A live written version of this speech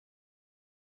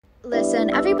Listen,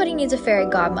 everybody needs a fairy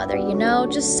godmother,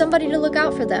 just somebody to look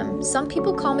out for them. Some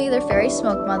people call me their fairy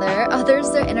smoke mother, others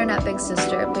their internet big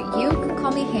sister, but you can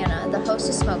call me Hannah, the host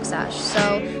of Smoke Sesh.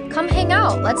 So come hang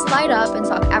out, let's light up and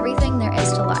talk everything there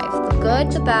is to life. The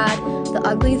good, the bad, the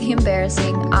ugly, the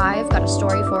embarrassing. I've got a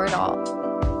story for it all.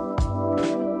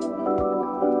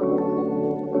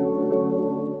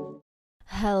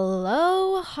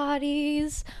 Hello,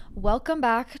 hotties. Welcome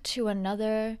back to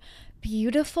another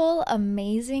beautiful,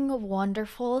 amazing,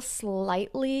 wonderful,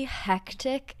 slightly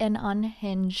hectic and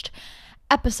unhinged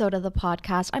episode of the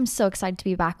podcast. I'm so excited to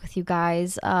be back with you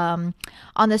guys on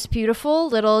this beautiful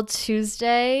little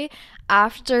Tuesday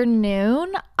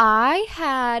afternoon. I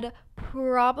had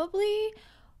probably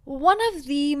one of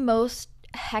the most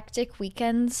hectic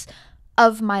weekends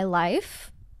of my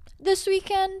life this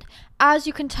weekend. As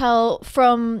you can tell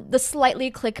from the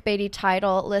slightly clickbaity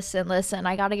title, listen,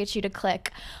 I gotta get you to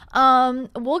click.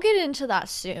 We'll get into that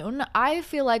soon. I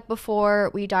feel like before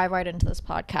we dive right into this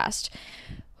podcast,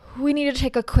 we need to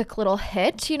take a quick little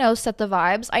hit, set the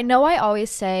vibes. I know I always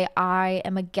say I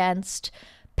am against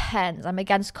pens, I'm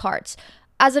against cards.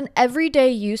 As an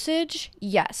everyday usage,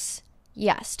 yes,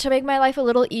 to make my life a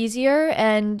little easier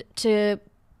and to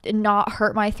not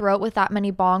hurt my throat with that many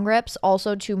bong rips,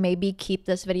 also to maybe keep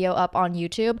this video up on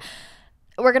YouTube,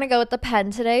 we're gonna go with the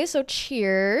pen today. So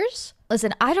cheers.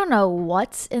 Listen, I don't know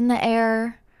what's in the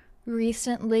air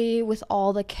recently with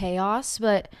all the chaos,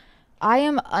 but I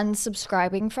am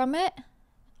unsubscribing from it.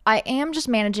 I am just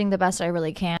managing the best I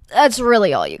really can. That's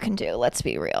really all you can do, let's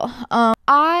be real.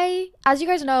 As you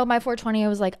guys know, my 420, I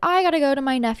was like, I gotta go to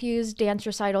my nephew's dance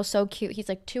recital. So cute. He's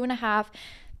like 2.5.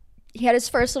 He had his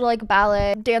first little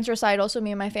ballet dance recital, so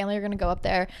me and my family are gonna go up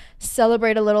there,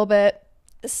 celebrate a little bit,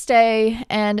 stay,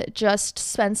 and just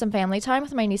spend some family time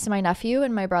with my niece and my nephew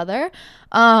and my brother.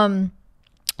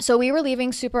 So we were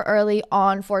leaving super early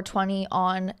on 420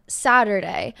 on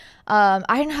Saturday. I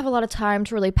didn't have a lot of time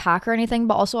to really pack or anything,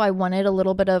 but also I wanted a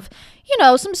little bit of,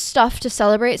 some stuff to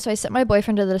celebrate. So I sent my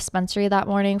boyfriend to the dispensary that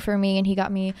morning for me, and he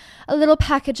got me a little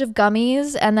package of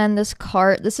gummies and then this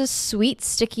cart. This is sweet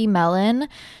sticky melon.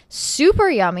 Super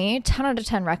yummy. 10 out of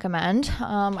 10 recommend.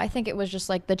 I think it was just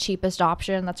the cheapest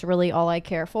option. That's really all I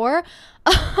care for.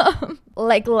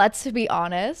 Let's be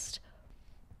honest.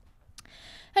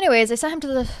 Anyways, I sent him to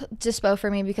the dispo for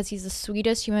me because he's the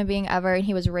sweetest human being ever, and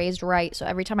he was raised right. So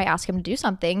every time I ask him to do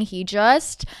something, he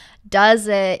just does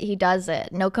it. He does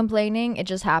it. No complaining. It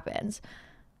just happens.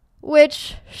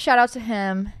 Which, shout out to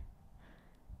him.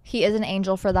 He is an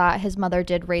angel for that. His mother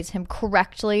did raise him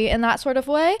correctly in that sort of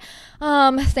way.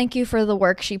 Thank you for the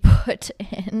work she put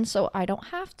in, so I don't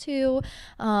have to.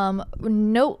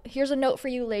 Here's a note for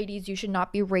you ladies. You should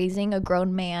not be raising a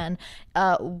grown man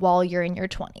while you're in your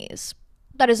 20s.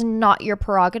 That is not your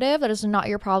prerogative. That is not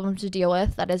your problem to deal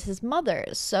with. That is his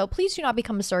mother's. So please do not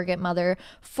become a surrogate mother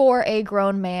for a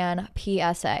grown man.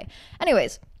 PSA.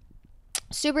 Anyways,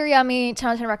 super yummy. 10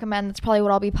 out of 10 recommend. That's probably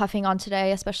what I'll be puffing on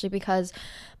today, especially because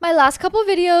my last couple of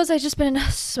videos, I've just been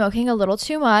smoking a little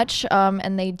too much.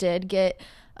 And they did get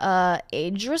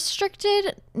age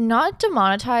restricted, not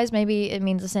demonetized. Maybe it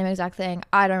means the same exact thing,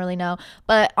 I don't really know,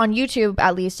 but on YouTube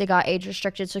at least it got age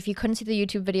restricted. So if you couldn't see the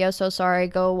YouTube video, so sorry,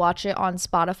 go watch it on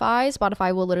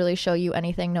Spotify will literally show you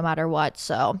anything no matter what.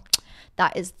 So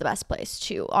that is the best place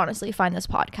to honestly find this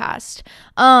podcast.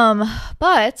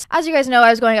 But as you guys know, I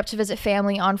was going up to visit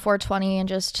family on 420 and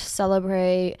just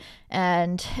celebrate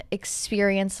and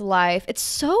experience life. It's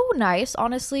so nice,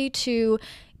 honestly, to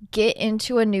get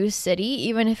into a new city,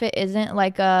 even if it isn't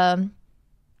a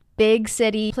big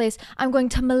city place. I'm going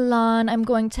to Milan, I'm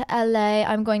going to LA,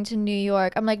 I'm going to New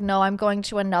York. I'm no, I'm going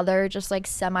to another just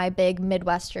semi-big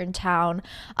Midwestern town.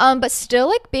 But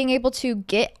still being able to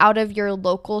get out of your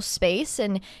local space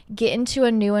and get into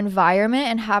a new environment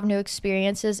and have new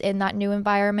experiences in that new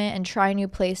environment and try new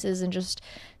places and just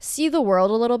see the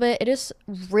world a little bit. It is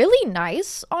really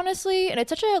nice, honestly, and it's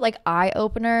such a eye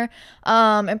opener,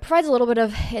 and provides a little bit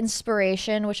of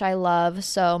inspiration, which I love.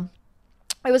 So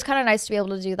it was kind of nice to be able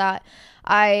to do that.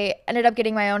 I ended up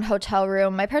getting my own hotel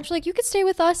room. My parents were you could stay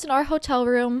with us in our hotel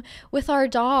room with our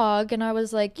dog. And I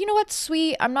was you know what,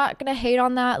 sweet. I'm not going to hate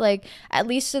on that. At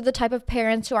least to the type of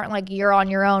parents who aren't you're on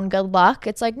your own, good luck.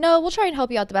 It's no, we'll try and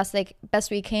help you out the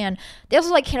best we can. They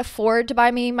also can't afford to buy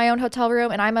me my own hotel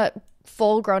room. And I'm a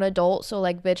full grown adult, so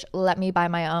bitch, let me buy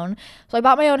my own. So I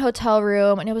bought my own hotel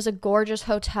room, and it was a gorgeous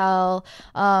hotel,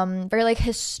 very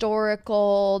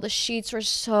historical. The sheets were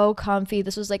so comfy.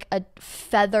 This was a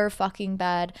feather fucking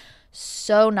bed,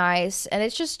 so nice. And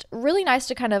it's just really nice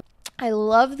to kind of I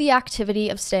love the activity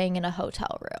of staying in a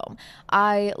hotel room.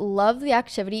 I love the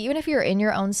activity, even if you're in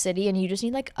your own city and you just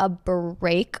need like a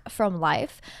break from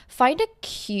life, find a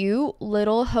cute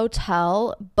little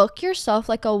hotel, book yourself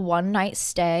like a one night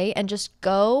stay, and just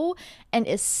go and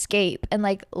escape and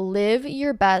like live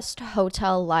your best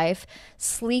hotel life.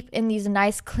 Sleep in these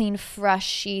nice, clean, fresh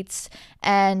sheets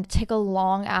and take a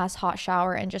long ass hot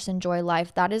shower and just enjoy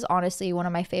life. That is honestly one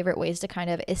of my favorite ways to kind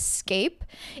of escape.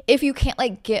 If you can't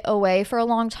like get away for a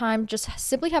long time, just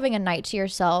simply having a night to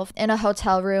yourself in a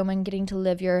hotel room and getting to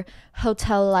live your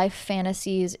hotel life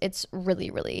fantasies, it's really,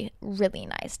 really, really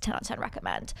nice. 10 out of 10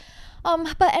 recommend.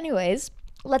 But anyways,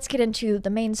 let's get into the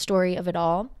main story of it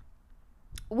all.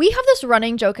 We have this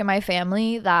running joke in my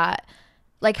family that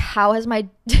like how has my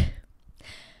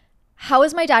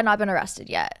dad not been arrested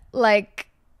yet? Like,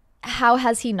 how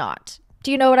has he not?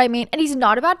 Do you know what I mean? And he's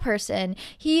not a bad person.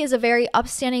 He is a very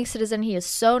upstanding citizen. He is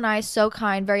so nice, so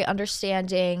kind, very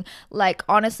understanding. Like,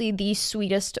 honestly, the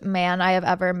sweetest man I have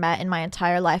ever met in my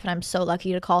entire life. And I'm so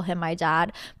lucky to call him my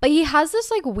dad. But he has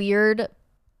this like weird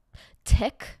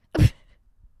tick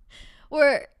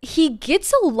where he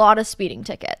gets a lot of speeding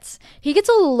tickets. He gets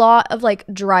a lot of like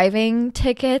driving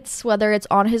tickets, whether it's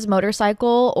on his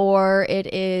motorcycle or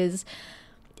it is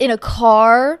in a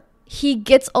car. He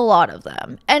gets a lot of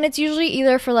them. And it's usually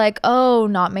either for like, oh,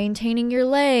 not maintaining your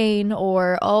lane,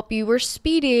 or oh, you were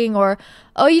speeding, or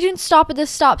oh, you didn't stop at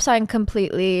this stop sign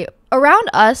completely. Around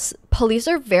us, police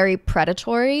are very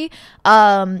predatory.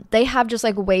 They have just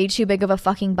like way too big of a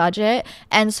fucking budget,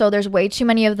 and so there's way too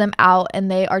many of them out,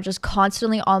 and they are just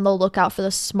constantly on the lookout for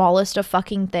the smallest of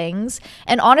fucking things.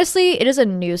 And honestly, it is a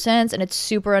nuisance and it's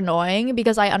super annoying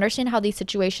because I understand how these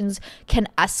situations can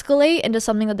escalate into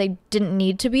something that they didn't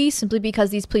need to be, simply because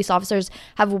these police officers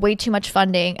have way too much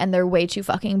funding and they're way too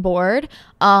fucking bored.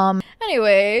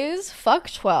 Anyways,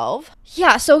 fuck 12.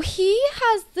 Yeah, so he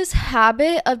has this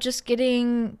habit of just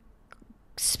getting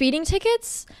speeding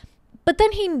tickets, but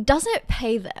then he doesn't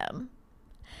pay them.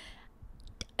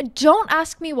 Don't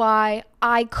ask me why.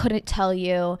 I couldn't tell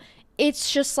you.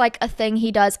 It's just like a thing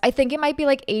he does. I think it might be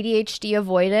like ADHD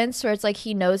avoidance, where it's like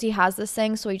he knows he has this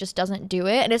thing, so he just doesn't do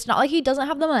it. And it's not like he doesn't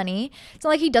have the money. It's not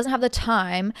like he doesn't have the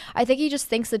time. I think he just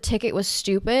thinks the ticket was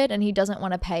stupid and he doesn't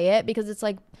want to pay it because it's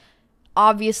like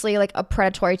obviously like a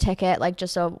predatory ticket. Like,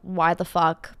 just a why the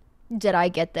fuck did I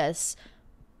get this?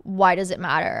 Why does it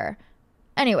matter?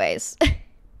 Anyways,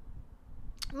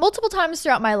 multiple times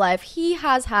throughout my life, he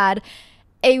has had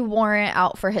a warrant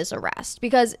out for his arrest.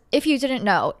 Because if you didn't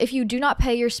know, if you do not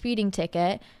pay your speeding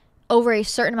ticket over a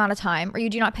certain amount of time, or you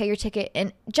do not pay your ticket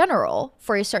in general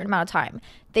for a certain amount of time,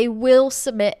 they will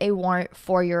submit a warrant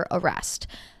for your arrest.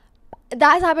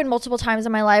 That has happened multiple times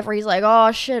in my life where he's like,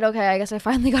 oh shit, okay, I guess I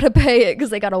finally gotta pay it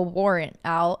because they got a warrant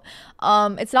out.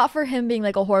 It's not for him being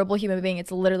like a horrible human being.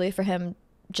 It's literally for him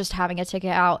just having a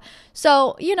ticket out.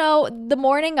 So, you know, the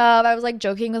morning of, I was like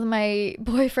joking with my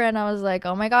boyfriend. I was like,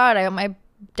 oh my God, I hope my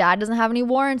dad doesn't have any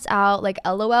warrants out. Like,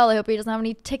 LOL, I hope he doesn't have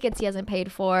any tickets he hasn't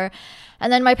paid for.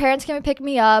 And then my parents came and picked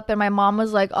me up, and my mom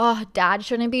was like, oh, dad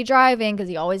shouldn't be driving because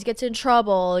he always gets in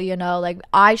trouble, you know, like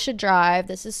I should drive.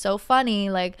 This is so funny.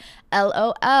 Like,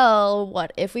 LOL,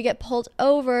 what if we get pulled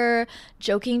over?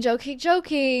 Joking, joking,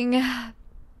 joking.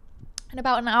 And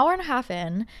about an hour and a half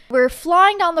in, we're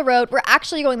flying down the road. We're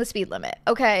actually going the speed limit.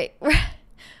 Okay.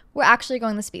 We're actually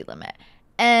going the speed limit.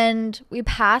 And we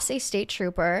pass a state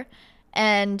trooper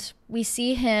and we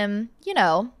see him, you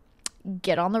know,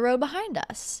 get on the road behind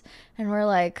us. And we're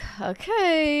like,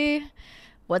 okay,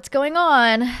 what's going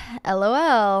on?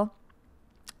 LOL.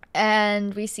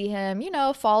 And we see him, you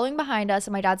know, following behind us.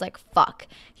 And my dad's like, fuck,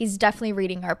 he's definitely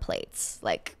reading our plates.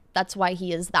 Like, that's why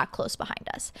he is that close behind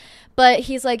us. But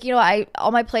he's like, you know,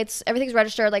 all my plates, everything's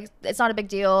registered. Like, it's not a big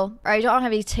deal. Or I don't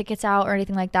have any tickets out or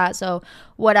anything like that. So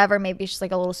whatever, maybe it's just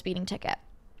like a little speeding ticket.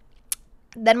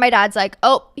 Then my dad's like,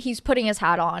 oh, he's putting his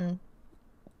hat on.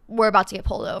 We're about to get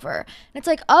pulled over. And it's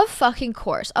like, of fucking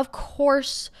course. Of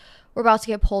course we're about to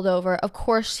get pulled over. Of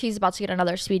course he's about to get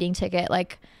another speeding ticket.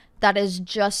 Like, that is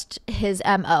just his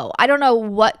MO. I don't know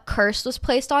what curse was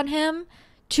placed on him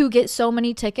to get so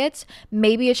many tickets.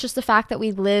 Maybe it's just the fact that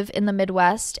we live in the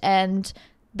Midwest and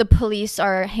the police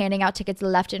are handing out tickets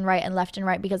left and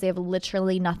right because they have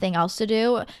literally nothing else to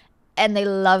do and they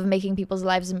love making people's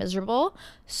lives miserable.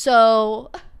 So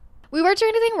we weren't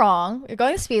doing anything wrong. We're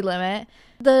going the speed limit.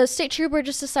 The state trooper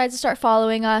just decides to start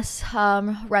following us,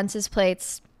 runs his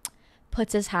plates,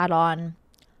 puts his hat on,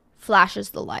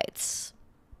 flashes the lights.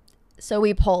 So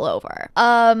we pull over.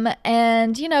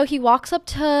 And, you know, he walks up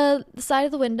to the side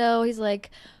of the window. He's like,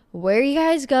 where are you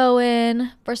guys going?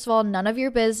 First of all, none of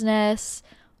your business.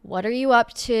 What are you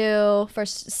up to?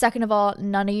 First, second of all,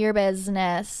 none of your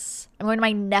business. I'm going to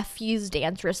my nephew's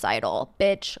dance recital.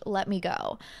 Bitch, let me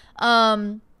go.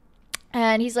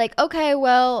 And he's like, okay,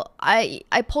 well,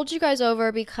 I pulled you guys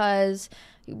over because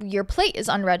your plate is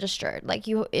unregistered. Like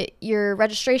your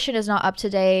registration is not up to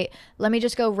date. Let me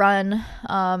just go run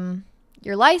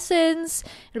your license.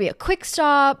 It'll be a quick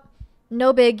stop.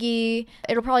 No biggie.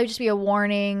 It'll probably just be a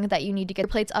warning that you need to get your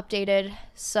plates updated.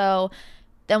 So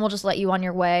then we'll just let you on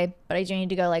your way. But I do need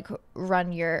to go like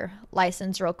run your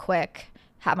license real quick.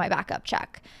 Have my backup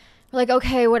check. We're like,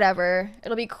 okay, whatever.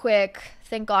 It'll be quick.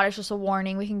 Thank God it's just a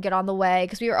warning. We can get on the way.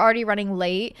 Because we were already running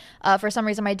late. For some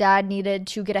reason, my dad needed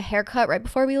to get a haircut right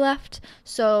before we left.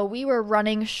 So we were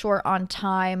running short on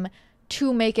time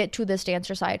to make it to this dance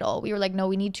recital. We were like, no,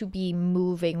 we need to be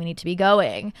moving. We need to be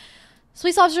going. So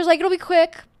police officer's like, it'll be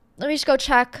quick. Let me just go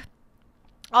check.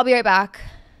 I'll be right back.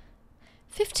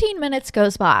 15 minutes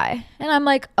goes by. And I'm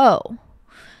like, oh,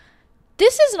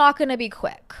 this is not going to be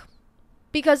quick.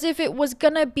 Because if it was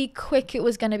going to be quick, it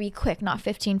was going to be quick, not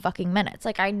 15 fucking minutes.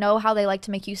 Like, I know how they like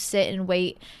to make you sit and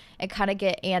wait and kind of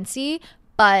get antsy,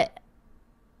 but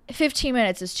 15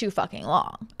 minutes is too fucking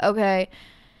long, okay?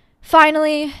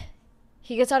 Finally,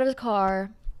 he gets out of his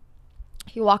car.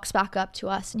 He walks back up to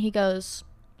us and he goes,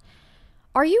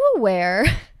 Are you aware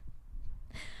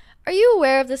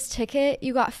of this ticket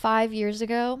you got 5 years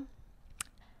ago?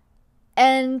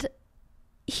 And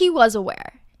he was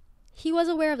aware. He was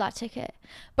aware of that ticket.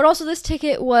 But also this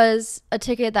ticket was a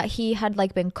ticket that he had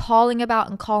like been calling about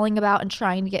and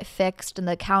trying to get fixed. And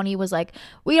the county was like,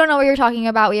 we don't know what you're talking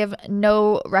about. We have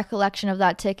no recollection of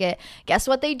that ticket. Guess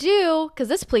what they do? Because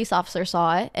this police officer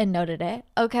saw it and noted it.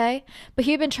 Okay. But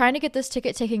he had been trying to get this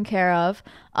ticket taken care of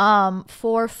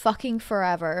for fucking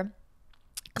forever.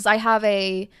 Because I have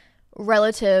a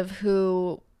relative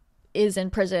who is in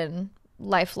prison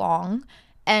lifelong.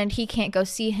 And he can't go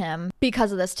see him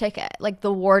because of this ticket. Like,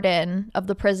 the warden of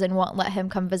the prison won't let him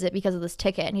come visit because of this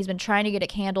ticket. And he's been trying to get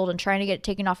it handled and trying to get it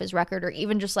taken off his record or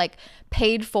even just, like,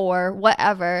 paid for,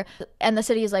 whatever. And the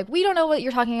city is like, we don't know what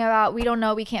you're talking about. We don't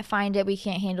know. We can't find it. We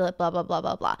can't handle it, blah, blah, blah,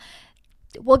 blah, blah.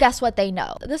 Well, guess what? They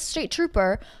know. This state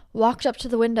trooper walked up to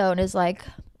the window and is like,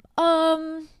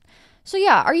 so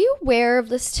yeah, are you aware of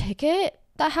this ticket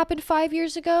that happened 5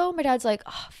 years ago? My dad's like,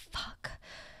 oh, fuck.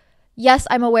 Yes,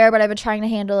 I'm aware, but I've been trying to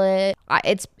handle it.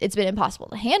 It's been impossible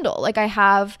to handle. Like, I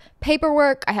have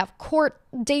paperwork, I have court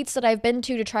dates that I've been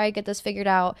to try to get this figured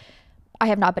out. I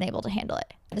have not been able to handle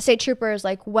it. The state trooper is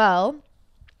like, well,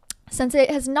 since it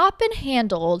has not been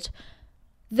handled,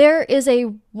 there is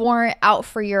a warrant out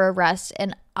for your arrest,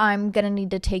 and I'm going to need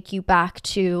to take you back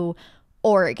to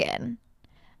Oregon.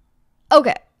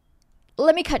 Okay,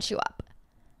 let me cut you up.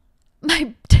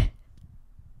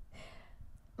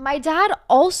 My dad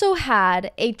also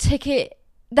had a ticket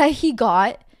that he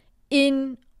got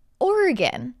in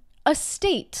Oregon, a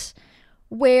state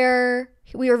where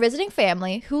we were visiting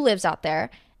family who lives out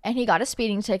there, and he got a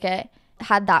speeding ticket,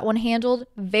 had that one handled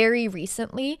very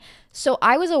recently. So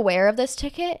I was aware of this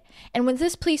ticket. And when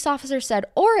this police officer said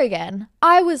Oregon,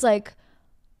 I was like,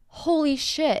 holy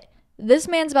shit, this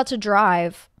man's about to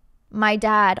drive my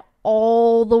dad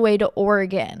all the way to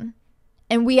Oregon.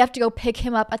 And we have to go pick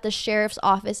him up at the sheriff's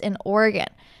office in Oregon.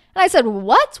 And I said,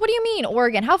 what? What do you mean,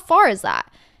 Oregon? How far is that?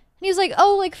 And he was like,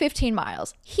 oh, like 15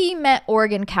 miles. He meant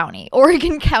Oregon County,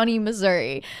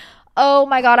 Missouri. Oh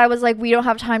my God. I was like, we don't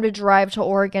have time to drive to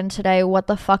Oregon today. What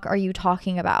the fuck are you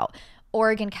talking about?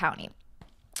 Oregon County.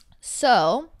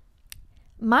 So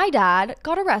my dad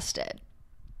got arrested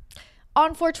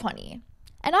on 420.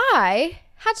 And I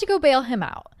had to go bail him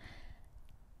out.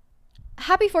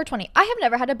 Happy 420. I have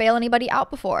never had to bail anybody out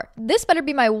before. This better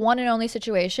be my one and only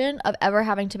situation of ever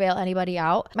having to bail anybody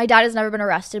out. My dad has never been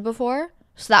arrested before.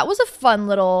 So that was a fun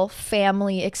little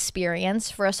family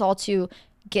experience for us all to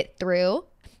get through.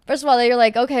 First of all, they were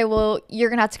like, okay, well, you're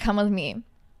going to have to come with me.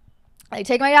 I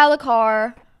take my dad out of the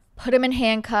car, put him in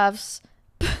handcuffs,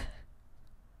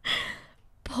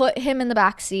 put him in the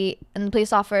back seat, and the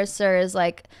police officer is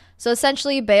like, so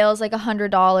essentially bail is like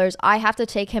 $100. I have to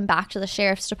take him back to the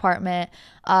sheriff's department,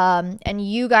 and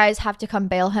you guys have to come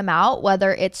bail him out,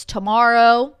 whether it's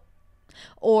tomorrow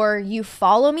or you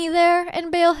follow me there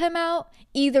and bail him out.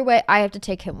 Either way, I have to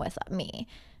take him with me.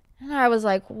 And I was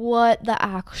like, what the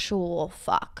actual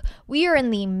fuck? We are in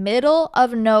the middle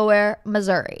of nowhere,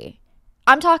 Missouri.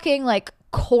 I'm talking like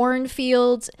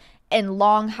cornfields and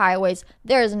long highways.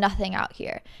 There is nothing out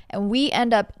here. And we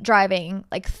end up driving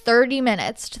like 30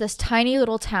 minutes to this tiny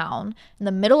little town in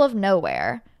the middle of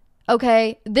nowhere.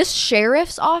 Okay, this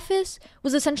sheriff's office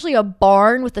was essentially a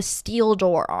barn with a steel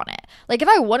door on it. Like, if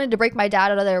I wanted to break my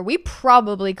dad out of there, we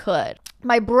probably could.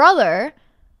 My brother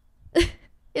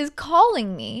is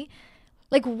calling me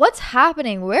like, what's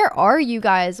happening? Where are you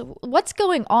guys? What's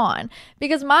going on?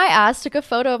 Because my ass took a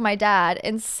photo of my dad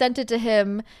and sent it to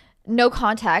him. No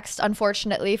context,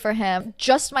 unfortunately for him.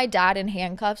 Just my dad in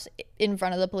handcuffs in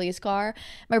front of the police car.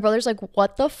 My brother's like,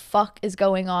 what the fuck is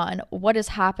going on? What is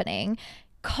happening?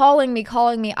 Calling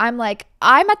me. I'm like,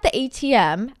 I'm at the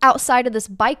ATM outside of this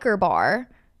biker bar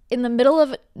in the middle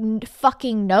of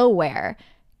fucking nowhere,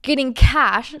 getting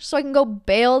cash so I can go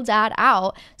bail dad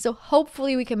out. So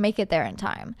hopefully we can make it there in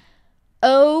time.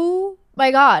 Oh my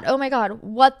God.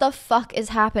 What the fuck is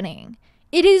happening?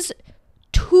 It is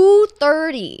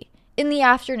 2:30 in the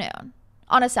afternoon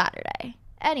on a Saturday.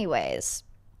 Anyways,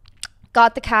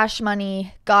 got the cash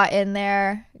money, got in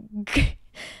there,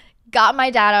 got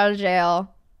my dad out of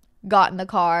jail, got in the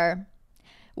car.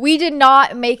 We did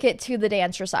not make it to the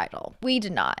dance recital. We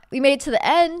did not. We made it to the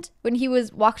end when he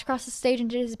walked across the stage and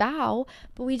did his bow,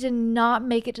 but we did not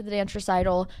make it to the dance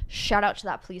recital. Shout out to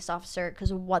that police officer,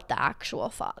 because what the actual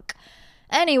fuck.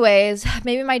 Anyways,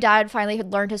 maybe my dad finally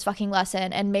had learned his fucking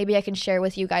lesson, and maybe I can share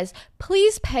with you guys.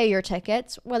 Please pay your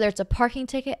tickets, whether it's a parking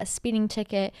ticket, a speeding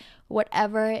ticket,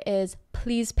 whatever it is,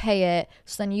 please pay it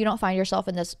so then you don't find yourself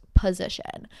in this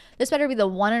position. This better be the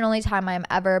one and only time I am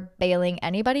ever bailing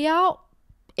anybody out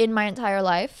in my entire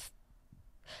life.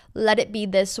 Let it be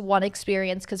this one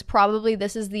experience, because probably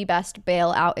this is the best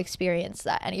bailout experience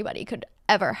that anybody could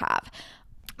ever have.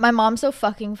 My mom's so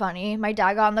fucking funny. My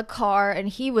dad got in the car and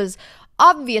he was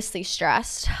obviously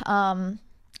stressed,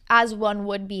 as one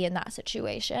would be in that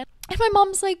situation. And my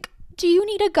mom's like, do you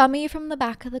need a gummy from the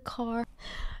back of the car?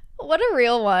 What a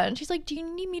real one. She's like, do you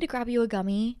need me to grab you a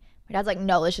gummy? My dad's like,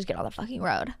 no, let's just get on the fucking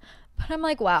road. But I'm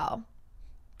like, wow.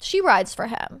 She rides for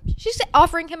him. She's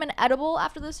offering him an edible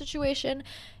after the situation.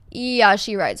 Yeah,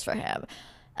 she rides for him.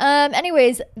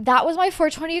 Anyways, that was my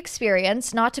 420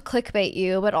 experience. Not to clickbait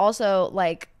you, but also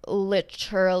like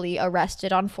literally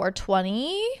arrested on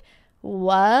 420.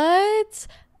 What?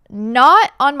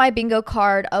 Not on my bingo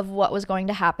card of what was going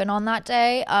to happen on that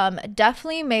day.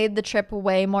 Definitely made the trip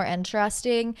way more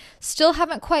interesting. Still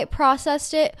haven't quite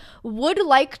processed it. Would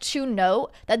like to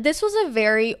note that this was a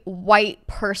very white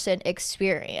person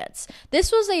experience.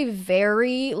 This was a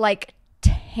very like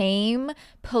tame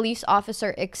police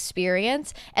officer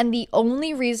experience, and the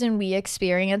only reason we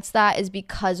experienced that is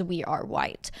because we are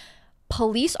white.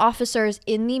 Police officers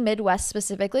in the Midwest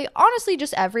specifically, honestly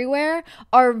just everywhere,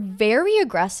 are very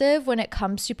aggressive when it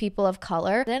comes to people of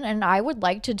color. And I would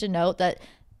like to denote that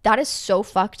that is so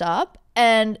fucked up.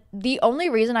 And the only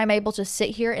reason I'm able to sit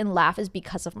here and laugh is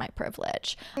because of my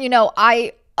privilege. You know,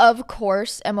 I, of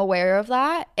course, am aware of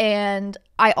that. And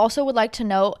I also would like to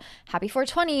note Happy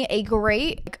 420, a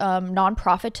great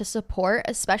nonprofit to support,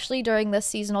 especially during this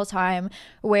seasonal time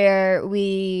where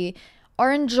we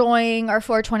are enjoying our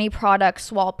 420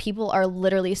 products while people are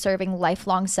literally serving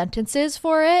lifelong sentences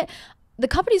for it. The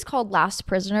company's called Last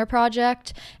Prisoner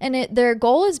Project, and their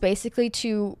goal is basically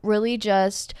to really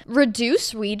just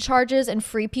reduce weed charges and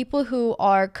free people who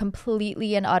are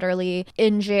completely and utterly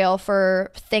in jail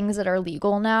for things that are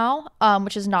legal now,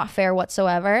 which is not fair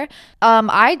whatsoever.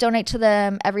 I donate to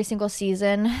them every single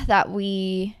season that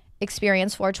we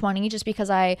experience 420, just because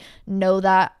I know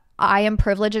that I am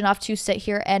privileged enough to sit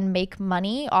here and make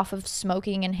money off of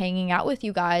smoking and hanging out with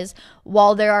you guys,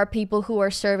 while there are people who are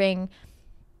serving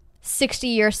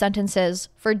 60-year sentences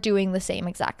for doing the same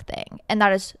exact thing. And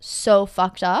that is so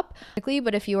fucked up.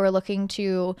 But if you are looking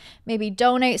to maybe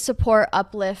donate, support,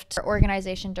 uplift your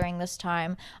organization during this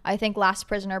time, I think Last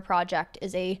Prisoner Project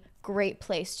is a great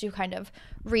place to kind of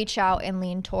reach out and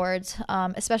lean towards,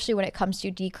 especially when it comes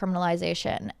to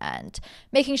decriminalization and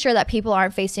making sure that people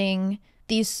aren't facing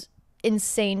these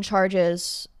insane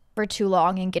charges for too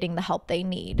long and getting the help they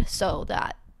need so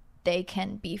that they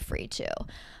can be free too.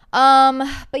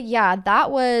 But yeah,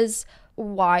 that was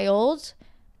wild.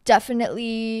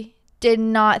 Definitely did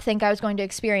not think I was going to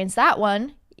experience that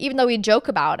one, even though we joke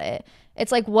about it.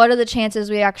 It's like, what are the chances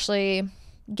we actually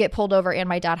get pulled over and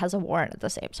my dad has a warrant at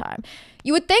the same time?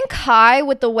 You would think high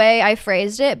with the way I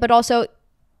phrased it, but also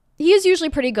he is usually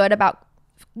pretty good about,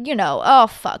 you know, oh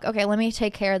fuck, okay, let me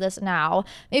take care of this now.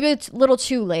 Maybe it's a little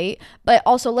too late, but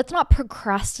also let's not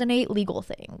procrastinate legal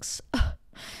things.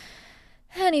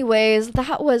 Anyways,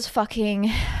 that was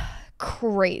fucking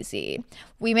crazy.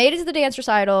 We made it to the dance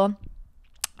recital,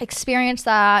 experienced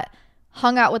that,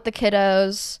 hung out with the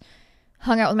kiddos,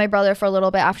 hung out with my brother for a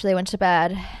little bit after they went to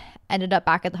bed, ended up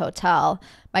back at the hotel.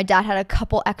 My dad had a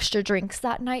couple extra drinks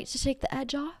that night to take the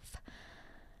edge off.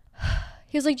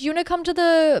 He was like, do you want to come to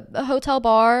the hotel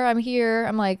bar? I'm here.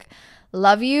 I'm like,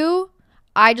 love you.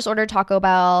 I just ordered Taco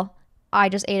Bell. I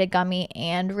just ate a gummy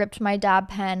and ripped my dab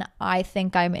pen. I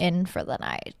think I'm in for the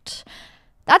night.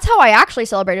 That's how I actually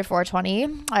celebrated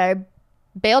 420. I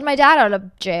bailed my dad out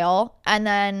of jail and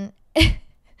then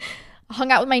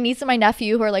hung out with my niece and my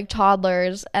nephew who are like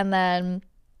toddlers, and then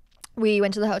we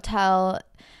went to the hotel.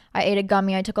 I ate a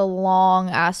gummy. I took a long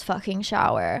ass fucking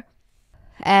shower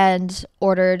and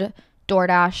ordered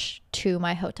DoorDash to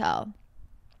my hotel,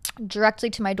 directly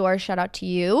to my door. Shout out to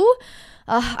you.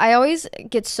 I always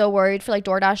get so worried for like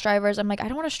DoorDash drivers. I'm like, I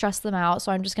don't want to stress them out,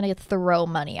 so I'm just gonna throw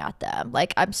money at them.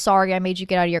 Like, I'm sorry I made you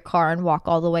get out of your car and walk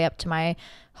all the way up to my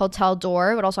hotel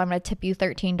door, but also I'm gonna tip you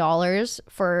 $13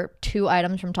 for 2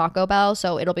 items from Taco Bell,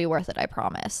 so it'll be worth it, I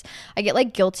promise. I get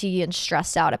like guilty and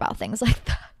stressed out about things like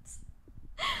that.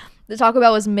 The Taco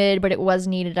Bell was mid, but it was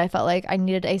needed. I felt like I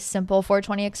needed a simple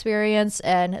 420 experience,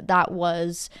 and that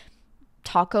was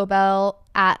Taco Bell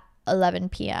at 11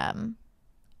 p.m.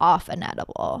 off an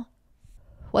edible.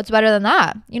 What's better than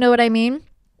that? You know what I mean?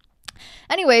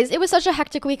 Anyways, it was such a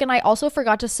hectic week, and I also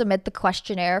forgot to submit the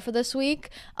questionnaire for this week.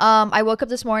 I woke up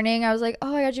this morning. I was like,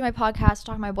 oh, I gotta do my podcast,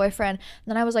 talk to my boyfriend.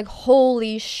 And then I was like,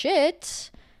 holy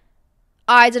shit,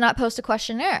 I did not post a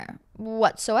questionnaire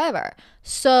whatsoever.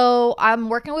 So I'm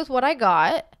working with what I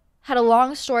got. Had a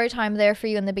long story time there for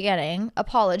you in the beginning.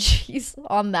 Apologies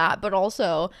on that, but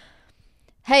also,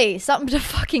 hey, something to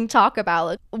fucking talk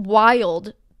about.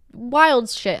 Wild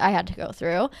shit I had to go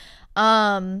through.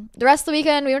 The rest of the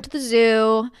weekend we went to the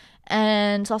zoo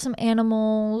and saw some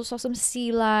animals, saw some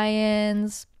sea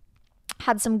lions,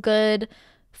 had some good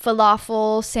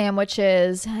falafel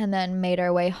sandwiches, and then made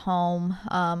our way home.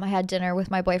 I had dinner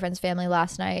with my boyfriend's family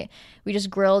last night. We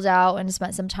just grilled out and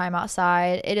spent some time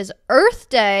outside. It is Earth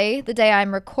Day, the day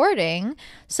I'm recording,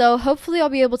 so hopefully I'll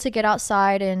be able to get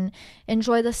outside and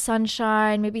enjoy the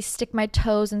sunshine, maybe stick my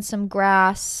toes in some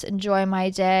grass, enjoy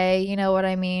my day. You know what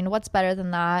I mean? What's better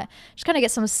than that? Just kind of get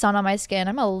some sun on my skin.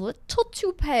 I'm a little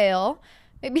too pale,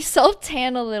 maybe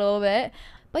self-tan a little bit,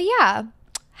 but yeah.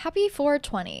 Happy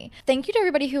 420. Thank you to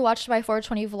everybody who watched my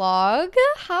 420 vlog.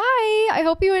 Hi, I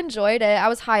hope you enjoyed it. I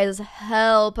was high as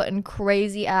hell, putting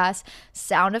crazy ass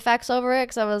sound effects over it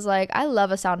because I was like, I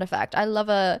love a sound effect. I love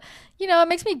it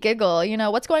makes me giggle.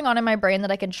 What's going on in my brain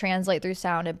that I can translate through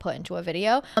sound and put into a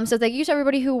video. So thank you to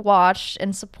everybody who watched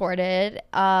and supported.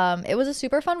 It was a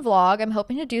super fun vlog. I'm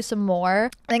hoping to do some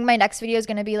more. I think my next video is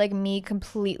going to be like me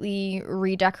completely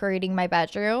redecorating my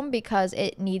bedroom because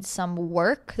it needs some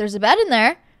work. There's a bed in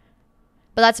there,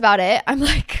 but that's about it. I'm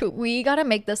like, we gotta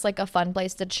make this like a fun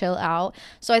place to chill out.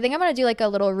 So I think I'm gonna do like a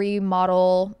little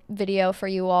remodel video for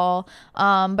you all.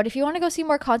 But if you want to go see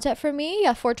more content from me,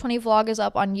 420 vlog is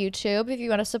up on YouTube. If you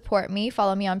want to support me,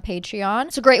 follow me on Patreon.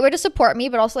 It's a great way to support me,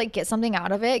 but also like get something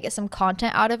out of it, get some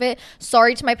content out of it.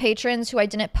 Sorry to my patrons who I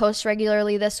didn't post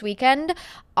regularly this weekend.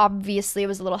 Obviously, it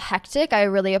was a little hectic. I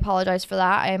really apologize for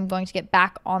that. I am going to get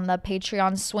back on the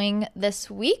Patreon swing this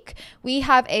week. We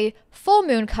have a full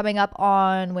moon coming up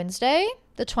on Wednesday,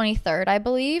 the 23rd, I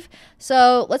believe.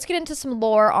 So let's get into some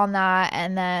lore on that,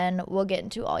 and then we'll get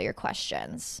into all your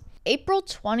questions. April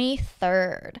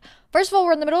 23rd. First of all,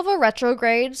 we're in the middle of a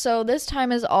retrograde, so this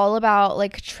time is all about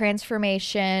like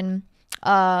transformation,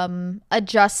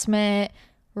 adjustment,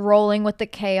 rolling with the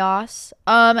chaos.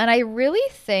 And I really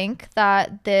think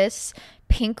that this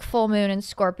pink full moon in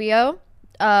Scorpio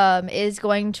is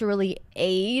going to really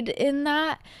aid in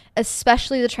that,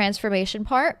 especially the transformation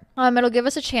part. It'll give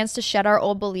us a chance to shed our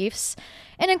old beliefs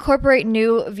and incorporate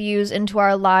new views into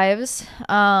our lives.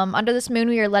 Under this moon,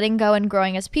 we are letting go and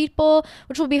growing as people,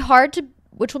 which will be hard,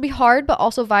 but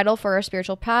also vital for our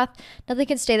spiritual path. Nothing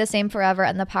can stay the same forever,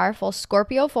 and the powerful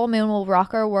Scorpio full moon will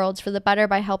rock our worlds for the better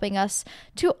by helping us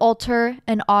to alter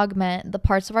and augment the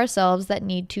parts of ourselves that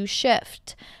need to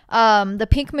shift. The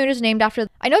pink moon is named after,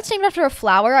 I know it's named after a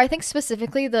flower. I think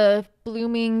specifically the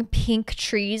blooming pink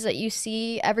trees that you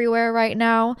see everywhere right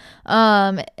now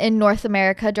in North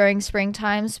America during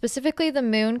springtime. Specifically, the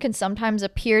moon can sometimes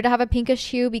appear to have a pinkish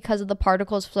hue because of the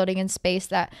particles floating in space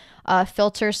that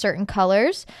filter certain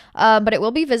colors, but it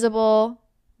will be visible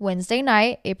Wednesday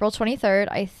night, April 23rd.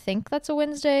 I think that's a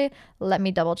Wednesday. Let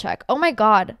me double check. Oh my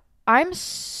God, I'm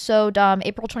so dumb.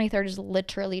 April 23rd is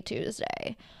literally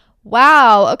Tuesday.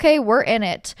 Wow, okay, we're in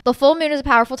it. The full moon is a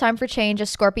powerful time for change,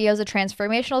 as Scorpio is a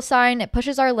transformational sign. It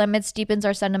pushes our limits, deepens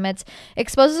our sentiments,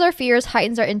 exposes our fears,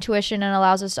 heightens our intuition, and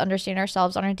allows us to understand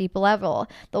ourselves on a deeper level.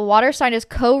 The water sign is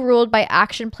co-ruled by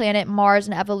action planet Mars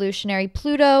and evolutionary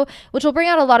Pluto, which will bring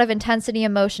out a lot of intensity,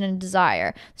 emotion, and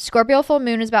desire. Scorpio full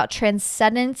moon is about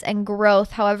transcendence and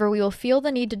growth. However, we will feel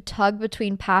the need to tug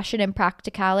between passion and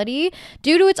practicality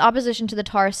due to its opposition to the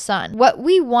Taurus sun. What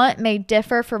we want may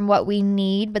differ from what we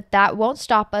need, but but that won't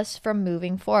stop us from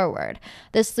moving forward.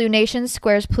 This lunation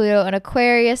squares Pluto in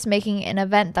Aquarius, making an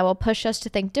event that will push us to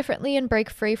think differently and break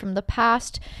free from the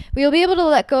past. We will be able to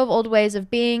let go of old ways of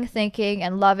being, thinking,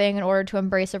 and loving in order to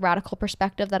embrace a radical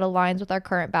perspective that aligns with our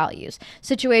current values.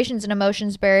 Situations and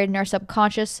emotions buried in our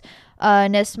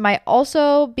subconsciousness might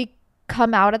also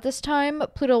come out at this time.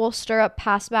 Pluto will stir up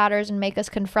past matters and make us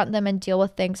confront them and deal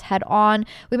with things head on.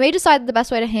 We may decide that the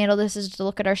best way to handle this is to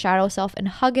look at our shadow self and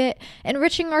hug it,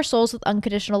 enriching our souls with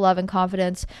unconditional love and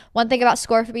confidence. One thing about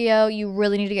Scorpio, you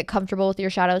really need to get comfortable with your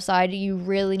shadow side. You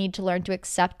really need to learn to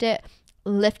accept it,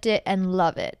 lift it, and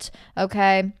love it.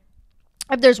 Okay?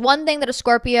 If there's one thing that a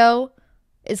Scorpio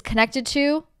is connected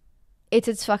to, it's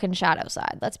its fucking shadow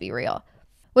side. Let's be real.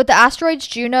 With the asteroids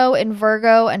Juno in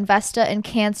Virgo and Vesta in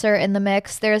Cancer in the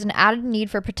mix, there is an added need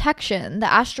for protection. The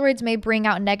asteroids may bring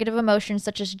out negative emotions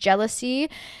such as jealousy,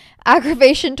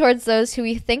 aggravation towards those who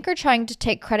we think are trying to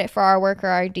take credit for our work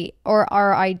or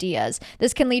our ideas.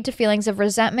 This can lead to feelings of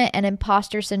resentment and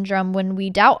imposter syndrome. When we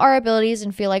doubt our abilities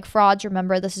and feel like frauds,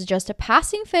 remember this is just a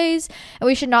passing phase, and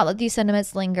we should not let these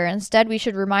sentiments linger. Instead, we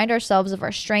should remind ourselves of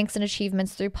our strengths and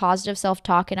achievements through positive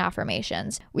self-talk and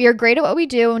affirmations. We are great at what we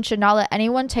do and should not let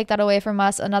anyone take that away from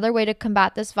us. Another way to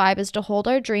combat this vibe is to hold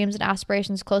our dreams and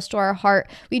aspirations close to our heart.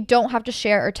 We don't have to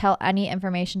share or tell any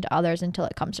information to others until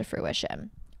it comes to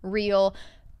fruition. Real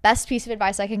best piece of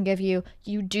advice I can give you.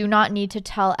 You do not need to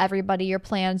tell everybody your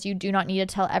plans. You do not need to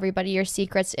tell everybody your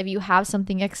secrets. If you have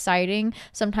something exciting,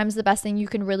 sometimes the best thing you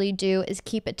can really do is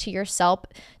keep it to yourself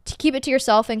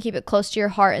and keep it close to your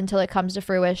heart until it comes to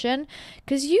fruition,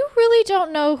 because you really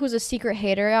don't know who's a secret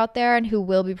hater out there and who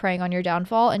will be preying on your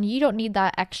downfall, and you don't need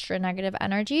that extra negative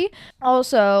energy.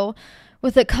 Also,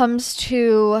 when it comes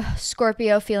to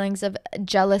Scorpio feelings of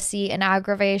jealousy and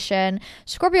aggravation,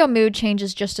 Scorpio mood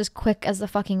changes just as quick as the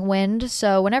fucking wind.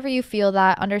 So whenever you feel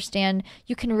that, understand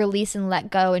you can release and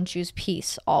let go and choose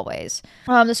peace always.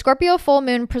 The Scorpio full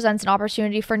moon presents an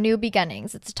opportunity for new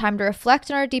beginnings. It's a time to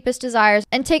reflect on our deepest desires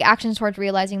and take action towards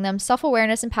realizing them.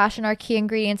 Self-awareness and passion are key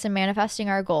ingredients in manifesting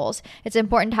our goals. It's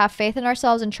important to have faith in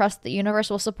ourselves and trust that the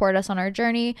universe will support us on our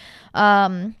journey.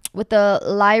 With the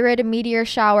Lyrid meteor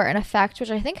shower in effect, which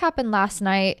I think happened last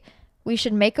night, we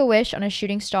should make a wish on a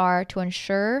shooting star to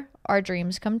ensure our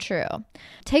dreams come true.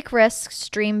 Take risks,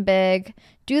 dream big,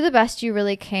 do the best you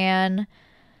really can.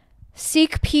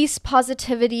 Seek peace,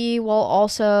 positivity, while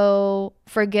also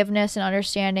forgiveness and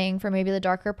understanding for maybe the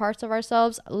darker parts of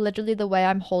ourselves. Literally, the way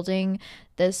I'm holding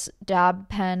this dab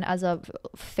pen as a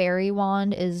fairy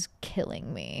wand is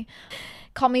killing me.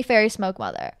 Call me Fairy Smoke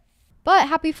Mother. But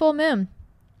happy full moon.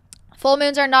 Full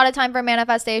moons are not a time for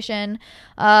manifestation.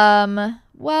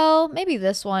 Well, maybe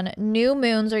this one. New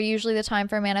moons are usually the time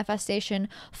for manifestation.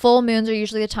 Full moons are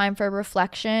usually the time for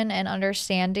reflection and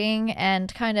understanding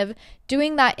and kind of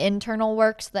doing that internal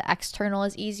work so the external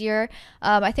is easier.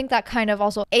 I think that kind of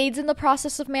also aids in the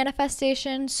process of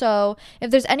manifestation. So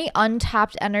if there's any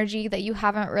untapped energy that you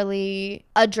haven't really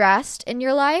addressed in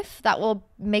your life, that will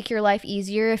make your life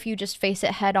easier if you just face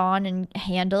it head on and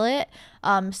handle it,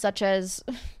 such as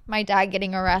my dad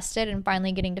getting arrested and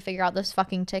finally getting to figure out this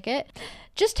fucking ticket.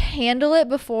 Just handle it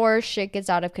before shit gets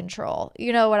out of control.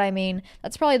 You know what I mean?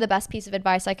 That's probably the best piece of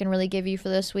advice I can really give you for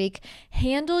this week.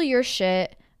 Handle your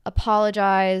shit.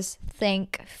 Apologize,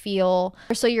 think, feel,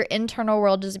 so your internal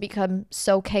world doesn't become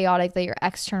so chaotic that your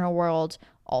external world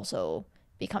also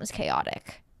becomes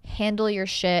chaotic. Handle your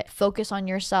shit. Focus on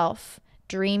yourself.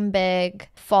 Dream big,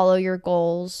 follow your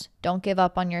goals, don't give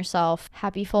up on yourself.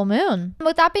 Happy full moon.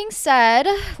 With that being said,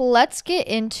 let's get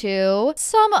into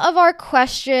some of our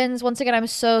questions. Once again, I'm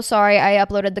so sorry I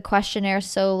uploaded the questionnaire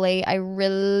so late. I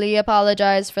really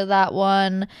apologize for that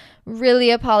one.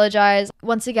 Really apologize.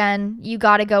 Once again, you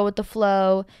gotta go with the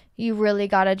flow. You really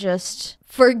gotta just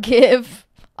forgive,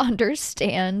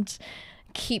 understand,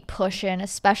 keep pushing,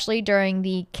 especially during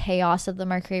the chaos of the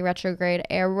Mercury retrograde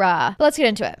era. But let's get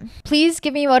into it. Please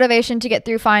give me motivation to get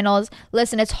through finals.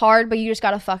 Listen, it's hard, but you just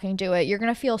gotta fucking do it. You're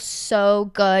gonna feel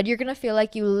so good. You're gonna feel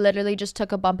like you literally just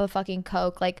took a bump of fucking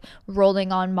coke, like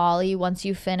rolling on Molly once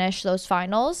you finish those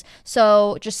finals.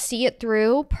 So just see it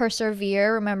through,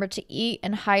 persevere, remember to eat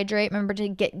and hydrate, remember to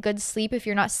get good sleep. If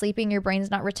you're not sleeping, your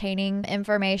brain's not retaining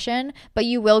information, but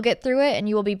you will get through it and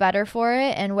you will be better for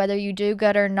it. And whether you do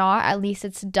good or not, at least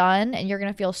nice. It's done and you're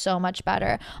going to feel so much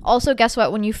better. Also, guess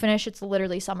what? When you finish, it's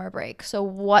literally summer break. So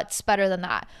what's better than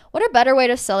that? What a better way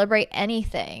to celebrate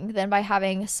anything than by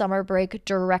having summer break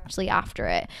directly after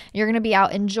it. You're going to be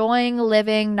out enjoying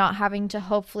living, not having to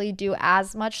hopefully do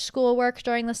as much schoolwork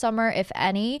during the summer, if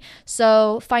any.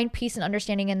 So find peace and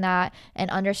understanding in that, and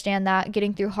understand that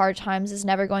getting through hard times is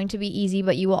never going to be easy,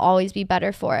 but you will always be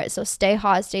better for it. So stay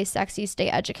hot, stay sexy, stay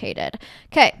educated.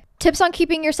 Okay, tips on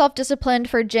keeping yourself disciplined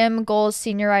for gym, goals,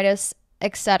 senioritis,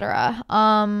 etc.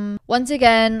 Once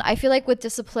again, I feel like with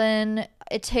discipline,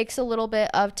 it takes a little bit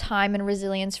of time and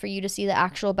resilience for you to see the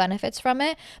actual benefits from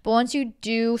it. But once you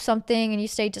do something and you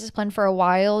stay disciplined for a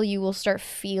while, you will start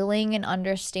feeling and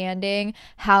understanding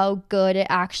how good it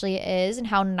actually is and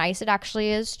how nice it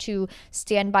actually is to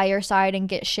stand by your side and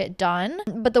get shit done.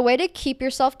 But the way to keep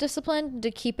yourself disciplined,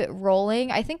 to keep it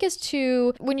rolling, I think is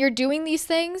to, when you're doing these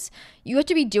things, you have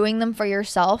to be doing them for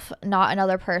yourself, not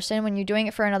another person. When you're doing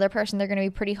it for another person, they're going to be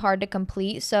pretty hard to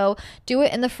complete. So do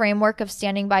it in the framework of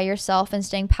standing by yourself and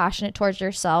staying passionate towards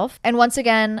yourself. And once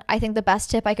again, I think the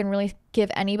best tip I can really give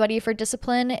anybody for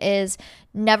discipline is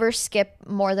never skip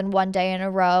more than one day in a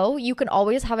row. You can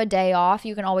always have a day off.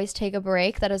 You can always take a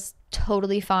break. That is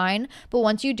totally fine. But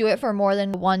once you do it for more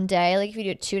than one day, like if you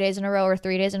do it 2 days in a row or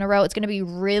 3 days in a row, it's going to be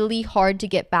really hard to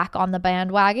get back on the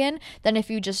bandwagon than if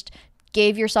you just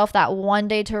gave yourself that one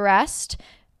day to rest,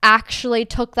 actually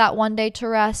took that one day to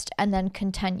rest, and then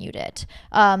continued it.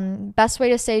 Best way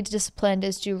to stay disciplined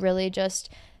is to really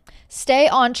just stay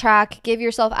on track, give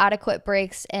yourself adequate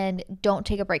breaks, and don't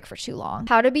take a break for too long.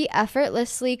 How to be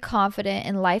effortlessly confident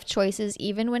in life choices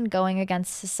even when going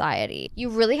against society. You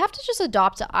really have to just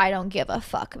adopt a I don't give a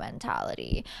fuck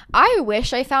mentality. I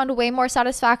wish I found way more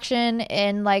satisfaction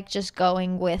in like just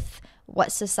going with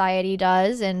what society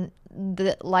does and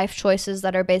the life choices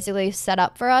that are basically set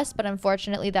up for us, but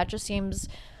unfortunately that just seems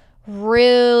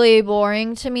really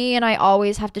boring to me, and I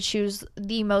always have to choose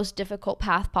the most difficult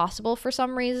path possible for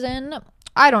some reason.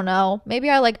 I don't know, maybe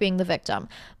I like being the victim.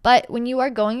 But when you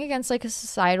are going against like a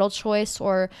societal choice,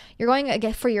 or you're going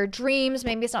again for your dreams,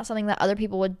 maybe it's not something that other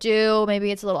people would do,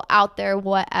 maybe it's a little out there,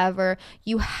 whatever,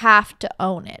 you have to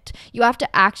own it. You have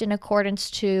to act in accordance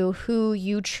to who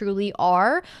you truly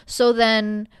are. So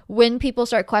then when people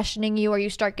start questioning you or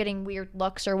you start getting weird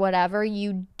looks or whatever,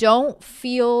 you don't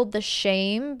feel the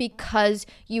shame because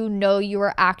you know you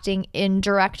are acting in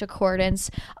direct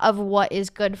accordance of what is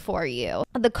good for you.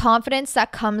 The confidence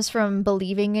that comes from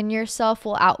believing in yourself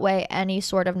will outweigh any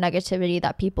sort of negativity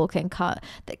that people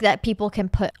can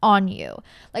put on you.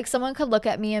 Like someone could look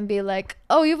at me and be like,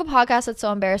 oh, you have a podcast that's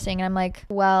so embarrassing, and I'm like,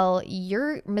 well,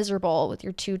 you're miserable with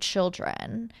your 2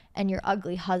 children and your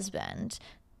ugly husband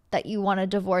that you want to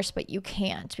divorce but you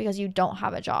can't because you don't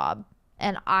have a job,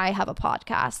 and I have a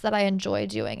podcast that I enjoy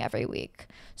doing every week.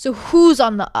 So who's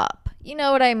on the up? You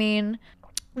know what I mean?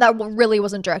 That really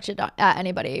wasn't directed at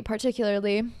anybody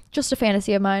particularly, just a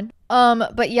fantasy of mine.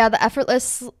 But yeah, the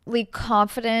effortlessly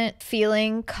confident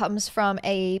feeling comes from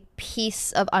a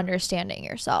piece of understanding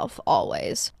yourself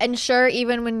always. And sure,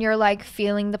 even when you're like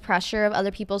feeling the pressure of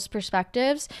other people's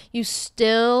perspectives, you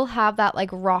still have that like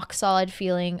rock solid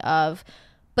feeling of,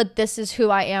 but this is who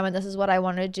I am and this is what I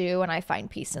want to do, and I find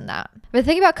peace in that. But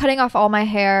thinking about cutting off all my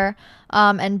hair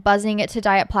and buzzing it to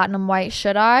dye it platinum white,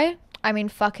 should I? I mean,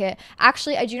 fuck it.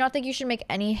 Actually, I do not think you should make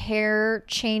any hair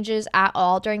changes at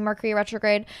all during Mercury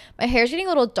retrograde. My hair's getting a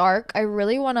little dark. I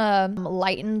really want to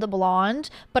lighten the blonde,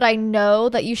 but I know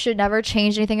that you should never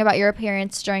change anything about your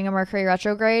appearance during a Mercury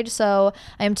retrograde. So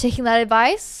I am taking that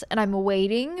advice and I'm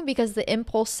waiting because the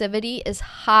impulsivity is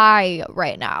high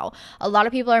right now. A lot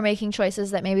of people are making choices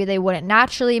that maybe they wouldn't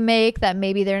naturally make, that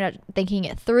maybe they're not thinking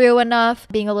it through enough,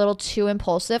 being a little too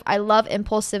impulsive. I love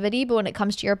impulsivity, but when it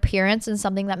comes to your appearance and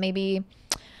something that maybe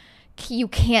you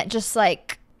can't just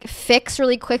like fix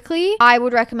really quickly, I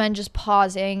would recommend just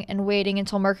pausing and waiting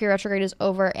until Mercury retrograde is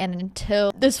over and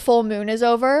until this full moon is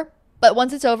over. But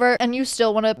once it's over and you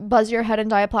still want to buzz your head and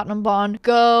dye a platinum blonde,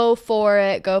 go for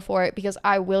it, because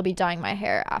I will be dyeing my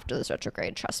hair after this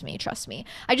retrograde. Trust me.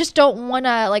 I just don't want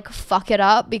to like fuck it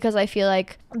up because I feel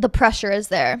like the pressure is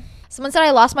there. Someone said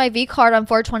I lost my V card on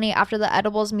 420 after the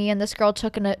edibles me and this girl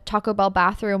took in a Taco Bell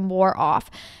bathroom wore off.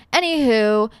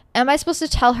 Anywho, am I supposed to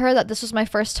tell her that this was my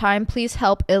first time? Please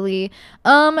help, Illy.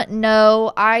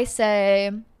 No, I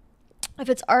say if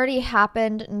it's already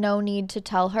happened, no need to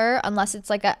tell her unless it's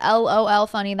like a LOL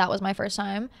funny, that was my first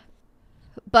time.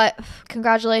 But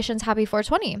congratulations, happy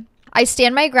 420. I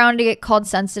stand my ground to get called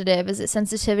sensitive. Is it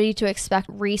sensitivity to expect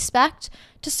respect?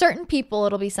 To certain people,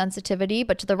 it'll be sensitivity,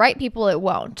 but to the right people, it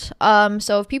won't.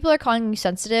 So if people are calling you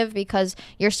sensitive because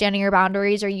you're standing your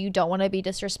boundaries or you don't want to be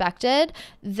disrespected,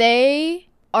 they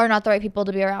are not the right people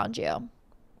to be around you.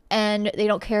 And they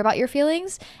don't care about your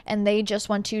feelings, and they just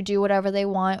want to do whatever they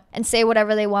want and say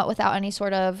whatever they want without any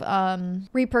sort of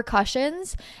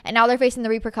repercussions. And now they're facing the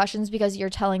repercussions because you're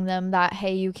telling them that,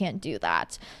 hey, you can't do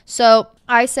that. So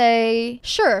I say,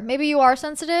 sure, maybe you are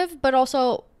sensitive, but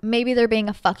also maybe they're being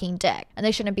a fucking dick and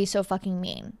they shouldn't be so fucking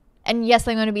mean. And yes,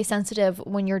 I'm going to be sensitive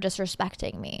when you're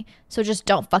disrespecting me. So just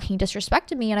don't fucking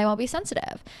disrespect me and I won't be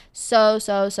sensitive. So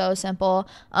simple.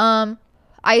 I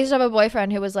used to have a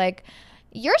boyfriend who was like,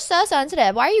 you're so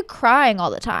sensitive. Why are you crying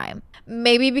all the time?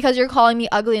 Maybe because you're calling me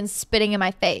ugly and spitting in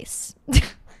my face.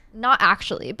 Not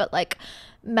actually, but like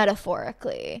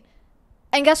metaphorically.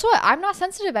 And guess what? I'm not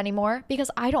sensitive anymore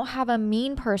because I don't have a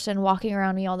mean person walking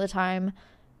around me all the time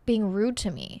being rude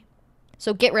to me.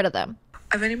 So get rid of them.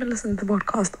 I've only been listening to the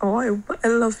podcast. Oh, I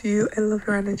love you. I love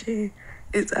your energy.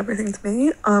 It's everything to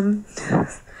me.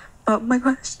 But my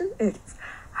question is,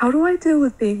 how do I deal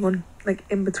with being on like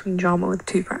in between drama with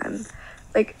two friends?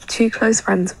 Like two close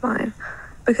friends of mine,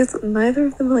 because neither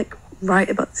of them are like right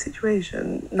about the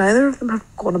situation. Neither of them have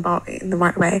gone about it in the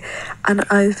right way, and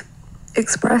I've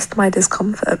expressed my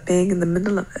discomfort being in the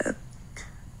middle of it,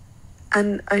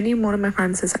 and only one of my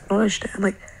friends has acknowledged it. And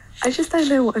like, I just don't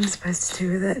know what I'm supposed to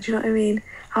do with it. Do you know what I mean?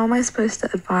 How am I supposed to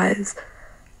advise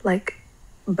like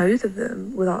both of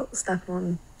them without stepping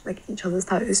on like each other's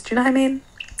toes? Do you know what I mean?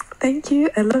 Thank you.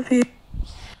 I love you.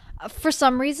 For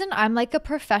some reason, I'm like a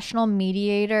professional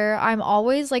mediator. I'm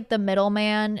always like the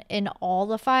middleman in all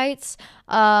the fights.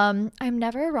 I'm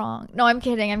never wrong. No, I'm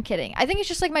kidding. I think it's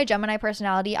just like my Gemini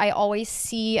personality. I always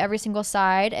see every single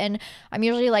side, and I'm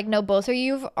usually like, no, both of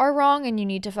you are wrong and you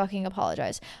need to fucking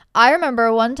apologize. I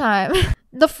remember one time,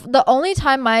 the only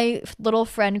time my little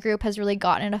friend group has really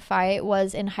gotten in a fight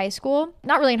was in high school.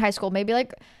 Not really in high school, maybe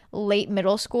like late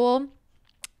middle school.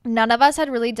 None of us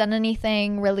had really done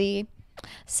anything really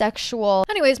sexual.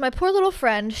 Anyways, my poor little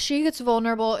friend, she gets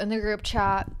vulnerable in the group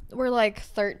chat. We're like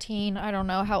 13, I don't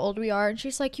know how old we are, and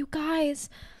she's like, you guys,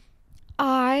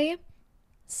 I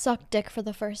sucked dick for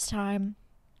the first time.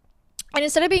 And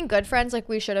instead of being good friends like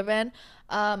we should have been,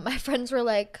 my friends were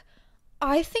like,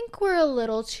 I think we're a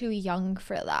little too young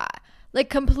for that. Like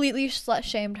completely slut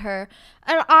shamed her,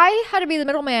 and I had to be the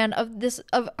middleman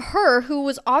of her, who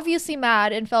was obviously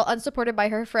mad and felt unsupported by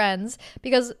her friends,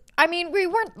 because I mean, we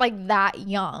weren't like that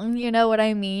young, you know what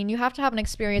I mean? You have to have an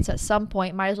experience at some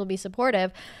point, might as well be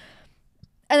supportive.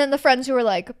 And then the friends who were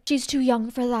like, she's too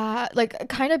young for that, like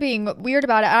kind of being weird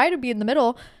about it. I had to be in the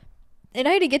middle, and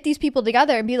I had to get these people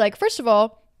together and be like, first of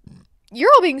all,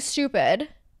 you're all being stupid.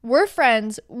 We're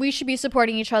friends. We should be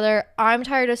supporting each other. I'm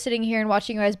tired of sitting here and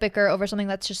watching you guys bicker over something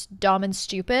that's just dumb and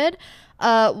stupid.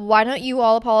 Why don't you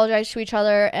all apologize to each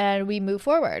other and we move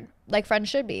forward like friends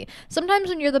should be? Sometimes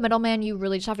when you're the middleman, you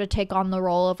really just have to take on the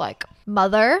role of like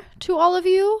mother to all of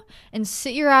you and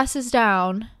sit your asses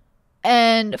down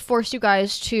and force you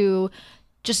guys to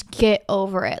just get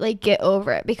over it. Like, get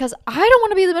over it. Because I don't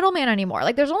want to be the middleman anymore.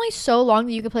 Like, there's only so long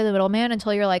that you can play the middleman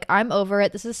until you're like, I'm over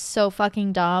it. This is so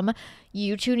fucking dumb.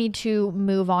 You two need to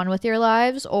move on with your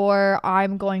lives, or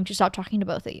I'm going to stop talking to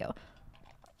both of you.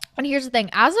 And here's the thing.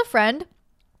 As a friend,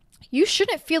 you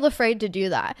shouldn't feel afraid to do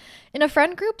that. In a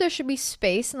friend group, there should be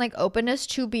space and like openness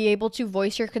to be able to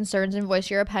voice your concerns and voice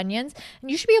your opinions.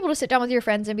 And you should be able to sit down with your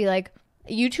friends and be like,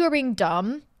 you two are being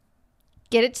dumb.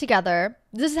 Get it together.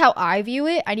 This is how I view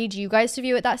it. I need you guys to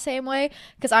view it that same way,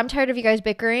 because I'm tired of you guys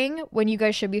bickering when you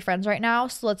guys should be friends right now.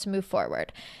 So let's move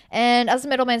forward. And as a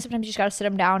middleman, sometimes you just got to sit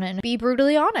them down and be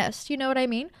brutally honest. You know what I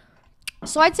mean?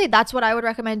 So I'd say that's what I would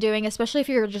recommend doing, especially if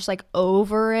you're just like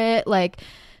over it. Like,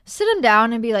 sit them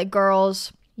down and be like,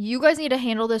 girls, you guys need to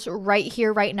handle this right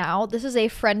here, right now. This is a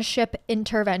friendship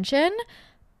intervention.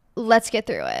 Let's get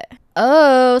through it.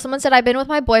 Oh, someone said, I've been with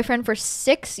my boyfriend for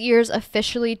 6 years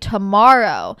officially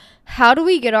tomorrow. How do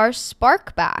we get our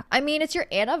spark back? I mean, it's your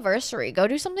anniversary. Go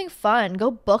do something fun.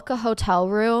 Go book a hotel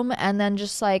room and then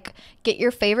just like get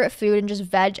your favorite food and just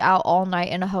veg out all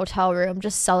night in a hotel room,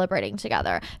 just celebrating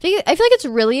together. I feel like it's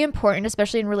really important,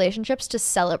 especially in relationships, to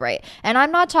celebrate. And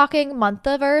I'm not talking month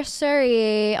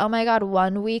anniversary. Oh my God,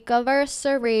 1 week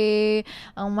anniversary.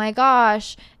 Oh my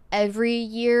gosh. Every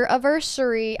year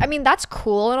anniversary. I mean, that's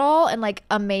cool and all and like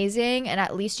amazing, and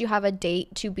at least you have a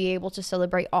date to be able to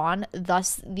celebrate on,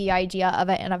 thus the idea of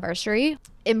an anniversary.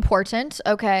 Important,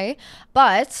 okay,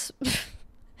 but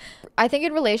I think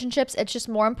in relationships, it's just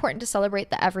more important to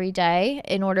celebrate the everyday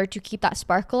in order to keep that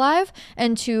spark alive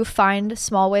and to find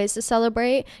small ways to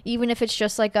celebrate, even if it's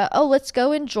just like oh, let's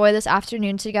go enjoy this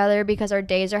afternoon together because our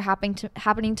days are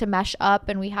happening to mesh up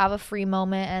and we have a free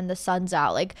moment and the sun's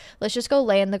out. Like, let's just go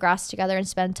lay in the grass together and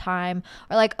spend time.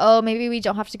 Or like, oh, maybe we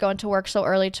don't have to go into work so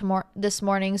early this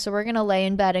morning, so we're gonna lay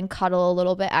in bed and cuddle a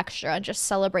little bit extra and just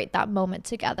celebrate that moment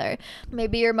together.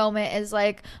 Maybe your moment is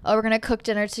like, oh, we're gonna cook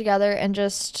dinner together and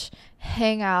just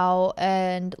hang out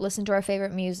and listen to our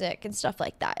favorite music and stuff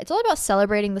like that. It's all about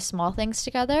celebrating the small things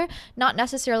together, not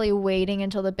necessarily waiting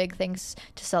until the big things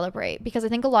to celebrate, because I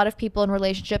think a lot of people in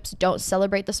relationships don't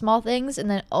celebrate the small things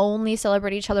and then only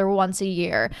celebrate each other once a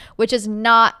year, which is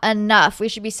not enough. We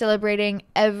should be celebrating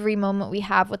every moment we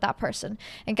have with that person.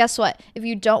 And guess what? If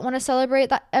you don't want to celebrate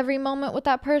that every moment with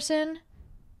that person,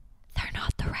 they're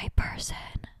not the right person.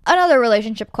 Another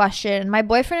relationship question. My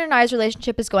boyfriend and I's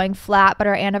relationship is going flat, but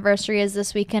our anniversary is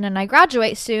this weekend and I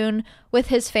graduate soon with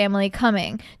his family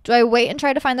coming. Do I wait and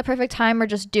try to find the perfect time or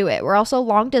just do it? We're also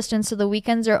long distance, so the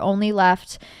weekends are only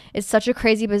left. It's such a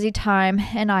crazy busy time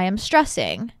and I am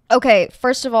stressing. Okay,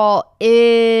 first of all,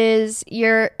 is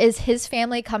his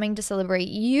family coming to celebrate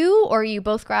you, or are you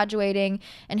both graduating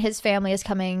and his family is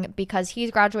coming because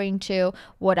he's graduating too?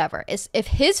 Whatever. If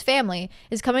his family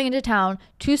is coming into town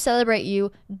to celebrate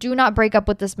you, do not break up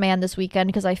with this man this weekend,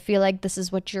 because I feel like this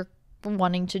is what you're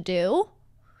wanting to do.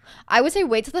 I would say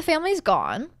wait till the family's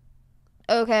gone.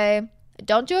 Okay.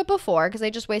 Don't do it before, because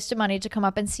they just wasted money to come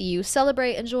up and see you.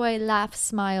 Celebrate, enjoy, laugh,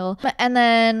 smile. And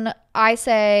then I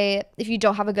say, if you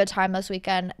don't have a good time this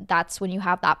weekend, that's when you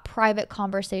have that private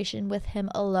conversation with him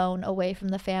alone, away from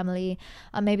the family.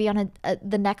 Maybe on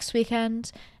the next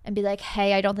weekend, and be like,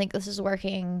 hey, I don't think this is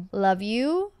working. Love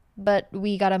you, but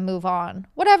we gotta move on.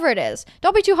 Whatever it is.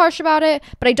 Don't be too harsh about it,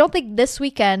 but I don't think this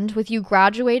weekend with you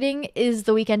graduating is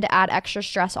the weekend to add extra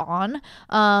stress on.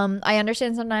 I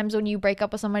understand sometimes when you break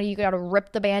up with somebody, you gotta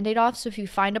rip the band-aid off, so if you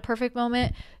find a perfect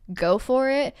moment, go for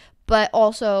it. But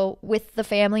also with the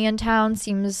family in town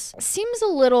seems a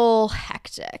little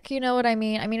hectic. You know what I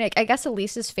mean? I guess at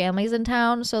least his family's in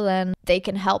town, so then they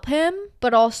can help him,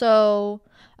 but also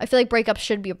I feel like breakups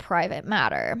should be a private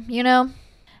matter, you know?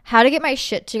 How to get my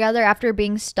shit together after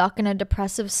being stuck in a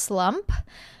depressive slump.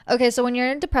 Okay, so when you're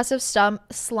in a depressive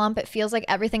slump, it feels like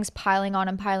everything's piling on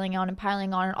and piling on and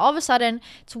piling on. And all of a sudden,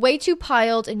 it's way too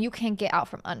piled and you can't get out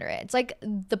from under it. It's like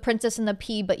the Princess and the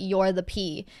Pea, but you're the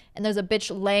pea. And there's a bitch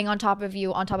laying on top of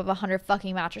you on top of 100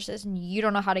 fucking mattresses. And you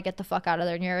don't know how to get the fuck out of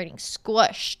there and you're getting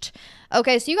squished.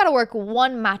 Okay, so you got to work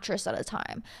one mattress at a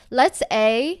time. Let's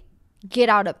get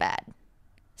out of bed.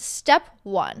 Step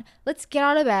 1, let's get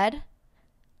out of bed.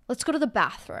 Let's go to the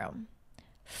bathroom.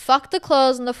 Fuck the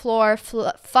clothes on the floor.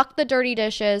 Fuck the dirty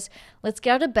dishes. Let's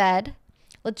get out of bed.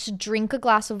 Let's drink a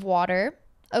glass of water.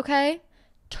 Okay?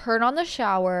 Turn on the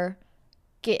shower.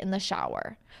 Get in the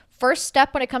shower. First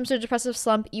step when it comes to a depressive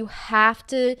slump, you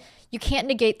can't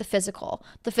negate the physical.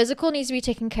 The physical needs to be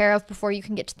taken care of before you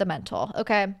can get to the mental.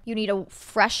 Okay? You need a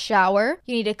fresh shower.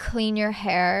 You need to clean your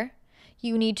hair.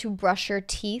 You need to brush your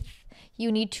teeth. You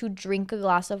need to drink a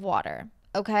glass of water.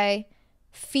 Okay?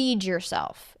 Feed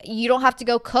yourself. You don't have to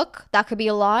go cook. That could be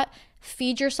a lot.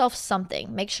 Feed yourself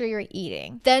something. Make sure you're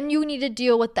eating. Then you need to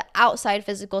deal with the outside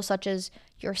physical, such as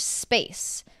your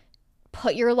space.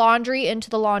 Put your laundry into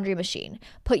the laundry machine.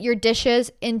 Put your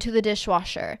dishes into the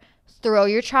dishwasher. Throw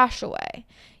your trash away.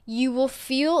 You will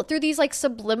feel through these like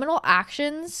subliminal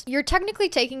actions, you're technically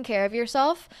taking care of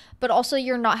yourself, but also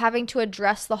you're not having to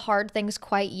address the hard things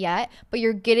quite yet, but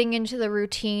you're getting into the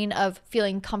routine of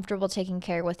feeling comfortable taking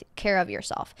care of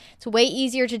yourself. It's way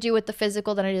easier to do with the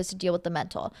physical than it is to deal with the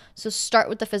mental. So start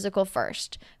with the physical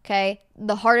first, okay?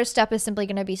 The hardest step is simply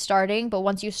going to be starting, but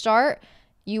once you start,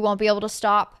 you won't be able to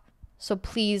stop. So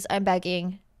please, I'm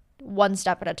begging, one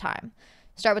step at a time.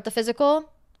 Start with the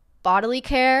physical, bodily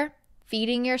care,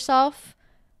 feeding yourself,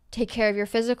 take care of your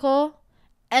physical,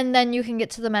 and then you can get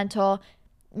to the mental.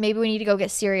 Maybe we need to go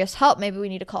get serious help. Maybe we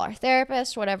need to call our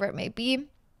therapist, whatever it may be.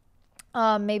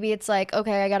 Maybe it's like,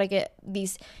 okay, I got to get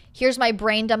here's my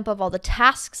brain dump of all the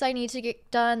tasks I need to get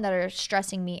done that are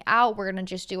stressing me out. We're going to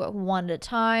just do it one at a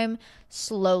time,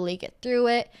 slowly get through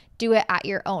it, do it at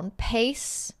your own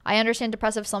pace. I understand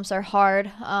depressive slumps are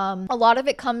hard. A lot of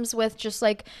it comes with just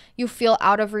like you feel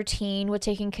out of routine with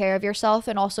taking care of yourself.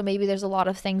 And also maybe there's a lot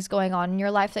of things going on in your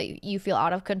life that you feel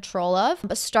out of control of.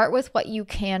 But start with what you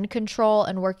can control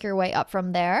and work your way up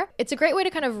from there. It's a great way to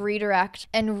kind of redirect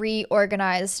and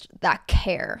reorganize that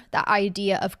care, that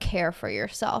idea of care for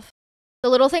yourself. The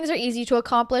little things are easy to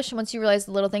accomplish. Once you realize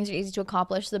the little things are easy to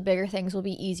accomplish, the bigger things will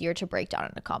be easier to break down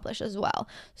and accomplish as well.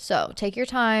 So take your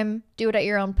time, do it at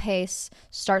your own pace,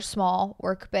 start small,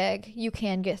 work big. You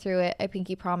can get through it. I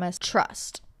pinky promise.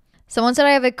 Trust. Someone said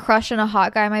I have a crush on a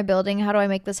hot guy in my building. How do I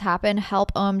make this happen?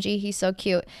 Help. OMG, he's so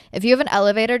cute. If you have an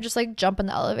elevator, just like jump in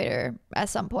the elevator at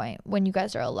some point when you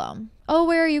guys are alone. Oh,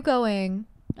 where are you going?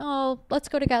 Oh, let's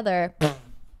go together.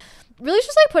 Really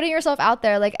just like putting yourself out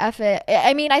there, like F it.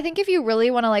 I mean, I think if you really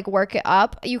want to like work it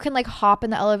up, you can like hop in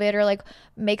the elevator, like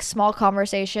make small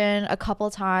conversation a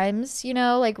couple times, you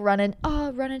know, like run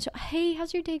into, hey,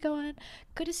 how's your day going?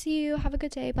 Good to see you. Have a good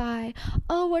day. Bye.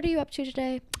 Oh, what are you up to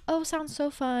today? Oh, sounds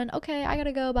so fun. Okay, I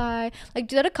gotta go. Bye. Like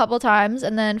do that a couple times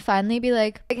and then finally be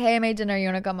like, hey, I made dinner. You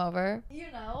wanna come over? You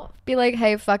know, be like,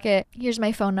 hey, fuck it. Here's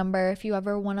my phone number if you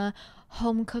ever want a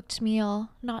home cooked meal,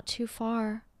 not too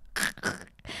far.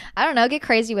 I don't know, get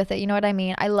crazy with it, you know what I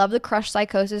mean? I love the crush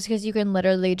psychosis because you can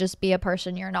literally just be a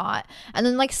person you're not and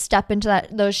then like step into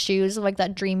those shoes of like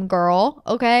that dream girl,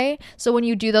 okay? So when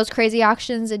you do those crazy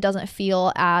actions, it doesn't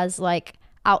feel as like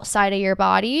outside of your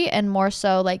body and more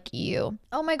so like you.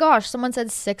 Oh my gosh, someone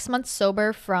said 6 months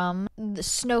sober from the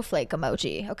snowflake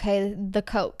emoji, okay? The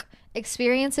Coke.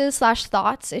 Experiences /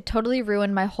 thoughts, it totally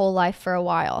ruined my whole life for a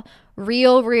while.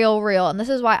 Real. And this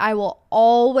is why I will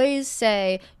always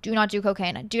say, do not do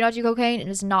cocaine. Do not do cocaine. It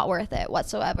is not worth it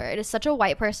whatsoever. It is such a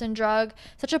white person drug,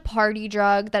 such a party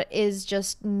drug that is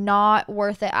just not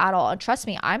worth it at all. And trust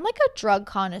me, I'm like a drug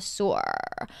connoisseur.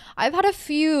 I've had a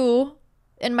few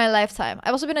in my lifetime.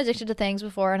 I've also been addicted to things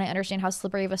before and I understand how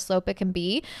slippery of a slope it can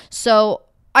be. So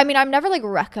I mean, I'm never like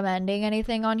recommending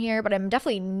anything on here, but I'm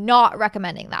definitely not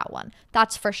recommending that one.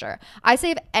 That's for sure. I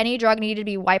say if any drug needed to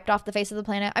be wiped off the face of the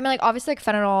planet, I mean, like obviously like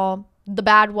fentanyl, the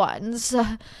bad ones.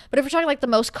 But if we're talking like the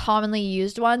most commonly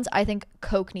used ones, I think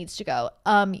Coke needs to go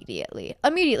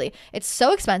immediately. It's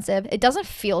so expensive. It doesn't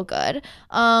feel good.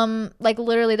 Like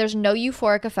literally there's no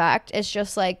euphoric effect. It's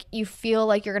just like you feel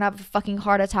like you're gonna have a fucking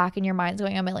heart attack and your mind's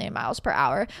going a million miles per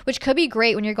hour, which could be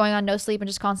great when you're going on no sleep and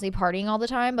just constantly partying all the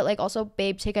time. But like also,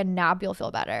 babe, take a nap, you'll feel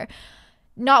better.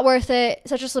 Not worth it.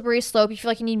 Such a slippery slope. You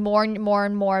feel like you need more and more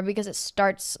and more because it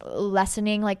starts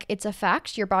lessening like its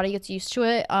effect. Your body gets used to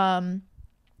it. And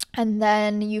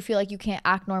then you feel like you can't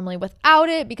act normally without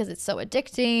it because it's so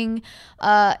addicting.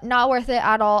 Not worth it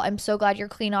at all. I'm so glad you're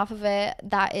clean off of it.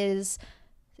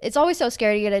 It's always so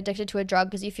scary to get addicted to a drug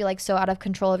because you feel like so out of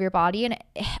control of your body. And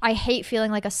I hate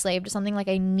feeling like a slave to something, like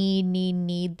I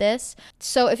need this.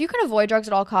 So if you can avoid drugs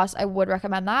at all costs, I would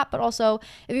recommend that. But also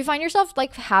if you find yourself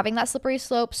like having that slippery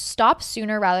slope, stop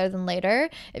sooner rather than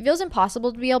later. It feels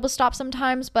impossible to be able to stop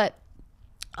sometimes, but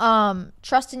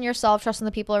trust in yourself, trust in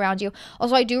the people around you.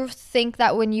 Also, I do think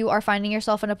that when you are finding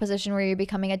yourself in a position where you're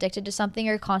becoming addicted to something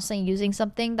or constantly using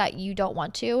something that you don't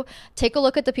want to, take a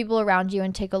look at the people around you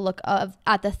and take a look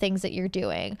at the things that you're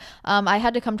doing. I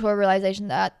had to come to a realization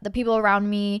that the people around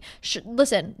me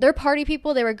listen, they're party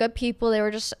people, they were good people, they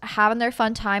were just having their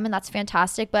fun time, and that's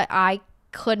fantastic, but I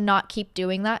could not keep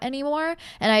doing that anymore,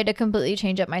 and I had to completely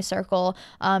change up my circle,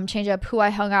 change up who I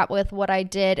hung out with, what I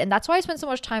did. And that's why I spent so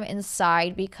much time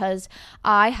inside, because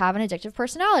I have an addictive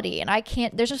personality and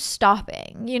there's no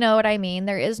stopping, you know what I mean?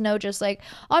 There is no just like,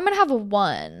 oh, I'm gonna have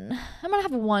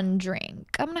one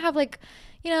drink, I'm gonna have like,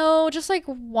 you know, just like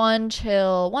one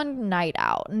night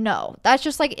out. No, that's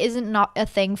just like not a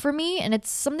thing for me, and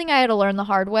it's something I had to learn the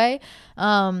hard way.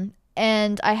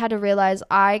 And I had to realize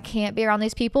I can't be around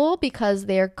these people because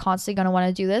they're constantly going to want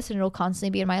to do this and it'll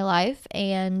constantly be in my life,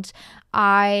 and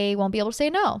I won't be able to say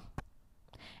no.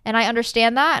 And I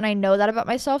understand that, and I know that about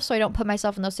myself, so I don't put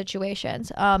myself in those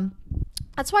situations.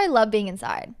 That's why I love being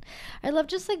inside. I love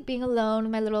just like being alone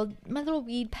with my little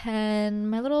weed pen,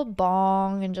 my little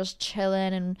bong, and just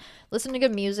chilling and listening to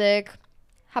good music,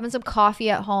 having some coffee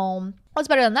at home. What's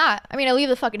better than that? I mean, I leave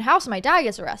the fucking house and my dad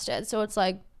gets arrested, so it's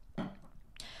like,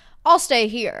 I'll stay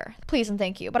here, please and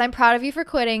thank you. But I'm proud of you for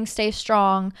quitting. Stay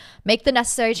strong. Make the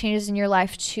necessary changes in your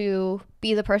life to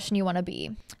be the person you want to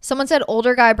be. Someone said,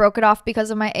 older guy, broke it off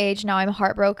because of my age. Now I'm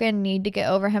heartbroken. Need to get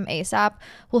over him ASAP.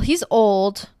 Well, he's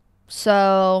old,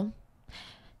 so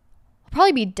I'll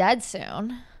probably be dead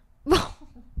soon.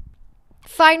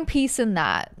 Find peace in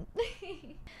that.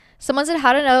 Someone said,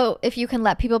 how to know if you can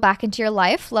let people back into your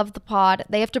life. Love the pod.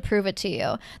 They have to prove it to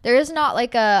you. There is not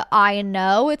like a I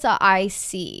know, it's a I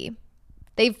see.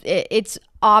 It's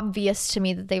obvious to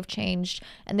me that they've changed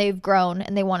and they've grown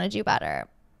and they want to do better.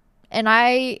 And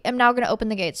I am now going to open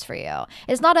the gates for you.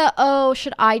 It's not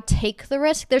should I take the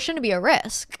risk? There shouldn't be a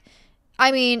risk.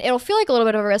 I mean, it'll feel like a little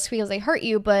bit of a risk because they hurt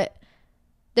you, but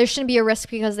there shouldn't be a risk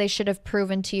because they should have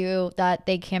proven to you that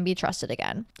they can be trusted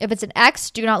again. If it's an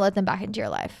ex, do not let them back into your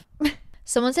life.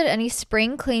 Someone said any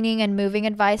spring cleaning and moving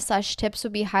advice / tips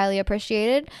would be highly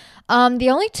appreciated. The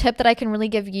only tip that I can really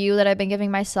give you that I've been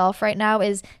giving myself right now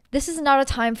is this is not a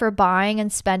time for buying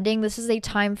and spending. This is a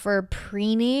time for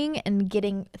preening and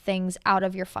getting things out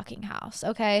of your fucking house,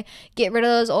 okay? Get rid of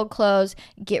those old clothes.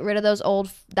 Get rid of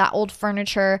that old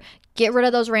furniture. Get rid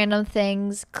of those random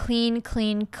things. Clean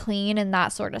in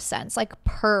that sort of sense. Like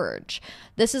purge.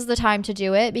 This is the time to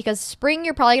do it because spring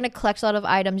you're probably going to collect a lot of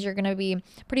items. You're going to be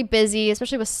pretty busy,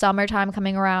 especially with summertime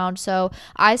coming around. So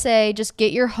I say just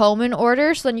get your home in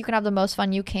order so then you can have the most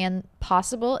fun you can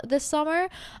possible this summer.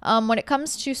 When it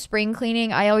comes to spring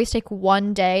cleaning, I always take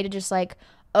one day to just like,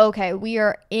 okay, we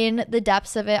are in the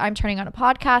depths of it. I'm turning on a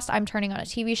podcast. I'm turning on a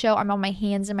TV show. I'm on my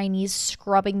hands and my knees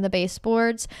scrubbing the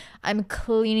baseboards. I'm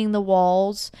cleaning the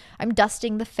walls. I'm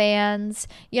dusting the fans.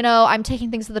 You know, I'm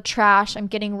taking things to the trash. I'm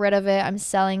getting rid of it. I'm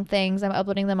selling things. I'm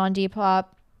uploading them on Depop.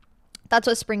 That's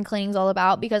what spring cleaning is all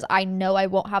about because I know I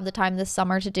won't have the time this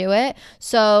summer to do it.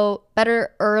 So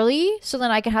better early so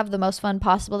then I can have the most fun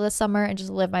possible this summer and just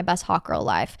live my best hot girl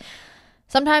life.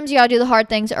 Sometimes you gotta do the hard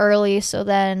things early so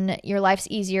then your life's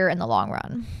easier in the long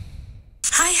run.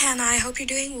 Hi, Hannah. I hope you're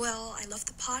doing well. I love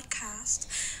the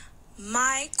podcast.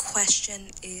 My question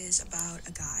is about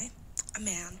a guy, a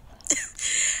man.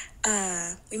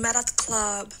 We met at the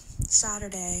club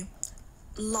Saturday.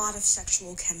 A lot of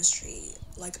sexual chemistry,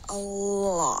 like a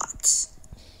lot.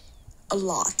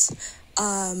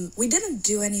 We didn't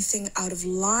do anything out of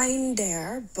line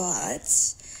there,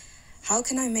 but how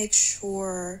can I make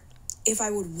sure if I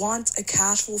would want a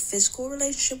casual physical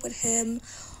relationship with him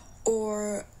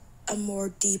or a more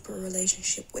deeper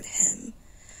relationship with him?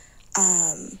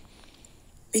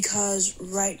 Because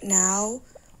right now,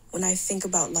 when I think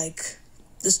about like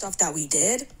the stuff that we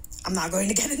did, I'm not going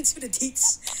to get into the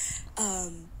deets.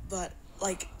 But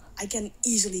like I can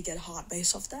easily get hot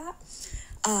based off that.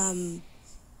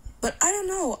 But I don't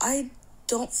know. I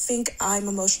don't think I'm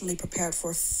emotionally prepared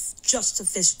for just a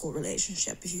physical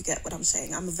relationship, if you get what I'm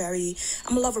saying. I'm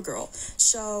a lover girl.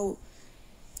 So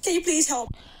can you please help?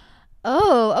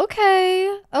 Oh,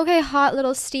 okay. Okay, hot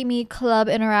little steamy club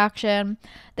interaction.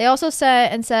 They also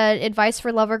said advice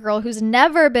for lover girl who's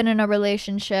never been in a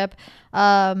relationship,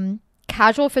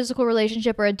 casual physical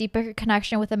relationship or a deeper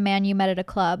connection with a man you met at a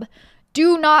club.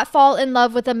 Do not fall in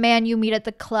love with a man you meet at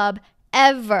the club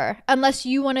ever unless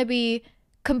you want to be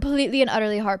completely and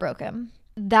utterly heartbroken.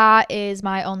 That is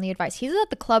my only advice. He's at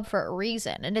the club for a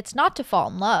reason, and it's not to fall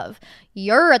in love.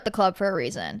 You're at the club for a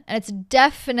reason, and it's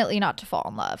definitely not to fall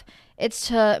in love. It's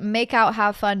to make out,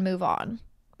 have fun, move on.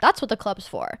 That's what the club's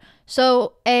for.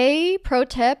 So a pro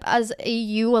tip as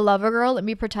a lover girl, let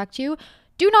me protect you.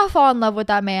 Do not fall in love with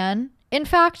that man. In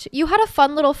fact, you had a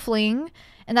fun little fling,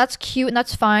 and that's cute and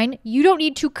that's fine. You don't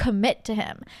need to commit to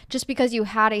him just because you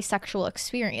had a sexual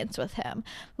experience with him.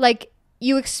 Like,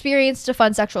 you experienced a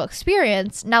fun sexual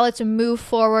experience. Now let's move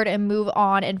forward and move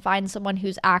on and find someone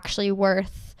who's actually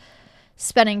worth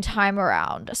spending time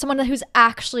around. Someone who's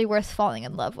actually worth falling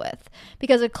in love with.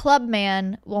 Because a club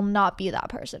man will not be that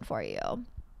person for you.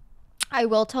 I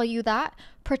will tell you that.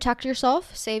 Protect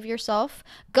yourself. Save yourself.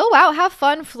 Go out. Have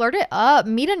fun. Flirt it up.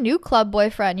 Meet a new club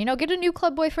boyfriend. You know, get a new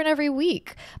club boyfriend every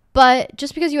week. But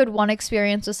just because you had one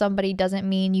experience with somebody doesn't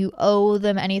mean you owe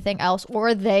them anything else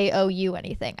or they owe you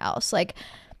anything else. Like,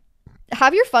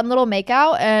 have your fun little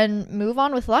makeout and move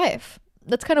on with life.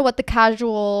 That's kind of what the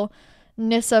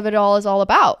casualness of it all is all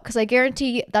about. Because I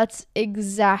guarantee that's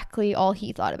exactly all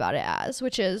he thought about it as,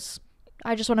 which is,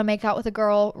 I just want to make out with a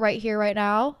girl right here, right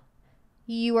now.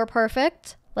 You are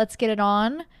perfect. Let's get it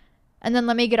on. And then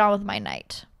let me get on with my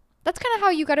night. That's kind of how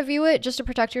you got to view it, just to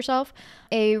protect yourself.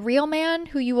 A real man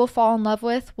who you will fall in love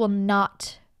with will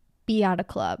not be at a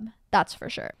club. That's for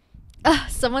sure.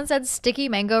 Someone said sticky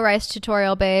mango rice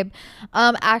tutorial, babe.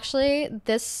 Actually,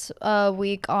 this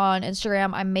week on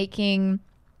Instagram, I'm making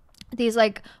these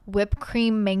like whipped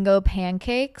cream mango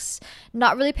pancakes.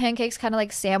 Not really pancakes, kind of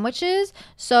like sandwiches.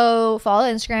 So follow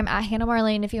Instagram at Hannah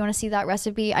Marlene if you want to see that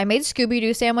recipe. I made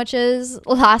Scooby-Doo sandwiches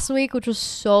last week, which was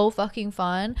so fucking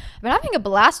fun. I've been having a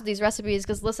blast with these recipes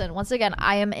because listen, once again,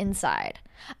 I am inside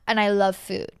and I love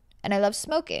food and I love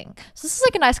smoking. So this is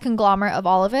like a nice conglomerate of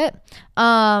all of it.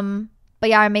 But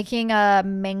yeah, I'm making a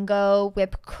mango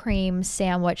whipped cream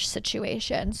sandwich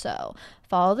situation. So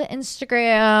follow the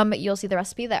Instagram. You'll see the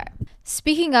recipe there.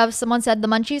 Speaking of, someone said the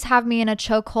munchies have me in a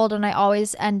chokehold and I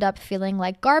always end up feeling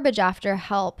like garbage after.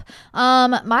 Help.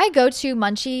 My go-to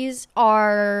munchies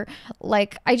are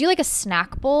like, I do like a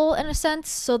snack bowl in a sense,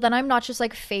 so then I'm not just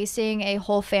like facing a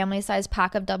whole family size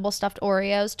pack of double stuffed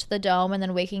Oreos to the dome and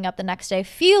then waking up the next day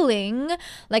feeling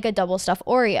like a double stuffed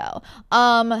Oreo.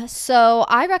 So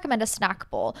I recommend a snack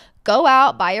bowl. Go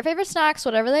out, buy your favorite snacks,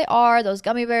 whatever they are, those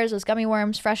gummy bears, those gummy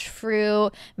worms, fresh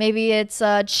fruit, maybe it's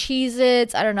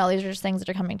Cheez-Its, I don't know, these are just things that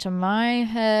are coming to my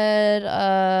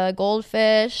head.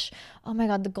 Goldfish, oh my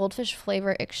god, the goldfish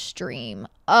flavor extreme,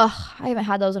 I haven't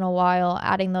had those in a while.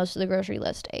 Adding those to the grocery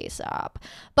list ASAP.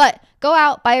 But go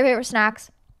out, buy your favorite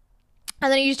snacks,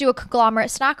 and then you just do a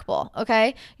conglomerate snack bowl.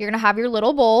 Okay, you're gonna have your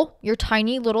little bowl, your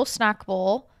tiny little snack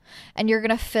bowl, and you're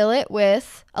gonna fill it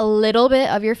with a little bit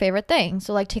of your favorite thing.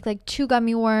 So like take like 2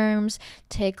 gummy worms,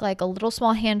 take like a little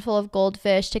small handful of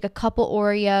goldfish, take a couple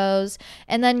Oreos,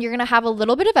 and then you're gonna have a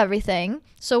little bit of everything.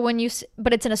 So when you,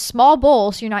 but it's in a small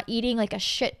bowl, so you're not eating like a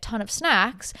shit ton of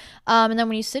snacks. And then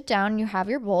when you sit down and you have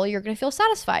your bowl, you're gonna feel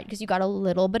satisfied because you got a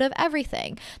little bit of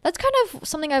everything. That's kind of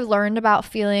something I've learned about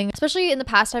feeling, especially in the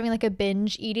past, having like a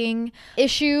binge eating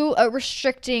issue, a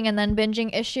restricting and then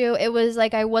binging issue. It was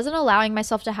like I wasn't allowing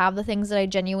myself to have the things that I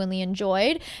genuinely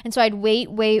enjoyed. And so I'd wait,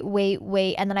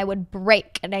 and then I would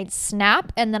break and I'd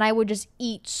snap, and then I would just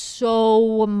eat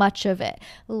so much of it.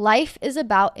 Life is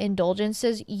about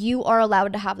indulgences. You are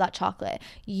allowed to have that chocolate.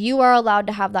 You are allowed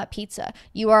to have that pizza.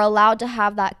 You are allowed to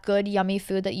have that good, yummy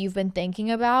food that you've been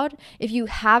thinking about. If you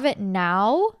have it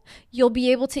now, you'll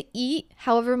be able to eat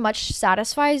however much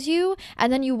satisfies you,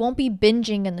 and then you won't be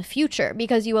binging in the future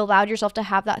because you allowed yourself to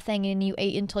have that thing and you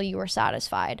ate until you were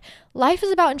satisfied. Life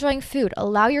is about enjoying food.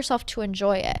 Allow yourself to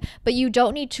enjoy it, but you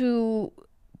don't need to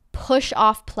push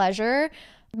off pleasure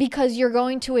because you're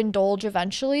going to indulge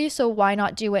eventually. So why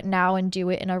not do it now and do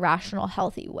it in a rational,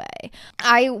 healthy way?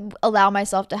 I allow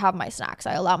myself to have my snacks.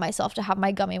 I allow myself to have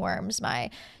my gummy worms, my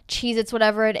Cheez-Its,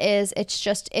 whatever it is. It's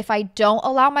just, if I don't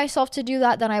allow myself to do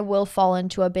that, then I will fall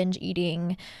into a binge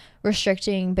eating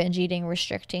restricting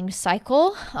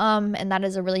cycle, and that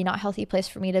is a really not healthy place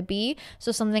for me to be.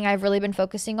 So something I've really been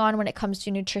focusing on when it comes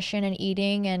to nutrition and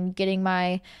eating and getting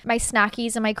my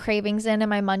snackies and my cravings in and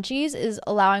my munchies is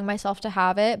allowing myself to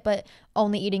have it, but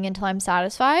only eating until I'm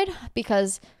satisfied,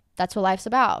 because that's what life's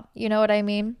about. You know what I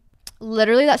mean?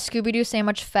 Literally, that Scooby-Doo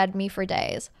sandwich fed me for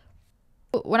days.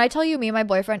 When I tell you, me and my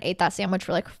boyfriend ate that sandwich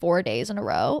for like 4 days in a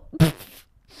row.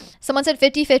 Someone said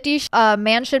 50-50,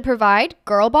 man should provide,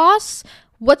 girl boss.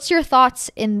 What's your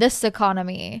thoughts in this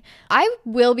economy? I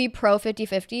will be pro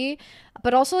 50-50,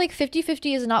 but also like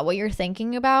 50-50 is not what you're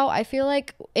thinking about. I feel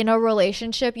like in a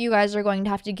relationship, you guys are going to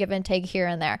have to give and take here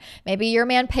and there. Maybe your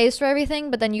man pays for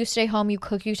everything, but then you stay home, you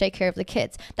cook, you take care of the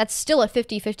kids. That's still a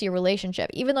 50-50 relationship.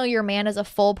 Even though your man is a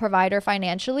full provider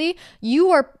financially,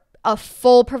 you are a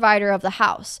full provider of the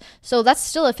house. So that's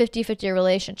still a 50-50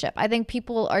 relationship. I think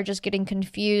people are just getting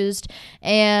confused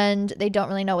and they don't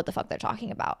really know what the fuck they're talking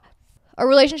about. A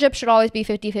relationship should always be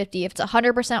 50-50. If it's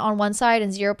 100% on one side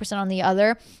and 0% on the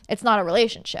other, it's not a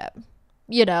relationship.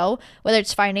 You know, whether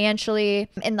it's financially,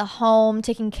 in the home,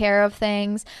 taking care of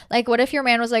things. Like, what if your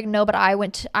man was like, no, but I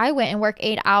went and worked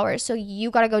 8 hours, so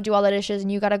you gotta go do all the dishes and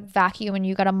you gotta vacuum and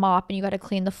you gotta mop and you gotta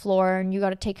clean the floor and you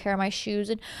gotta take care of my shoes,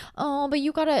 and I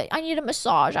need a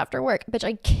massage after work. Bitch,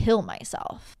 I'd kill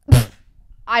myself.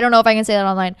 I don't know if I can say that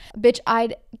online. Bitch,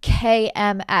 I'd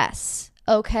KMS.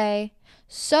 Okay?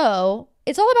 So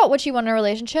it's all about what you want in a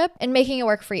relationship and making it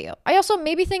work for you. I also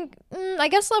maybe think, I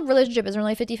guess a relationship isn't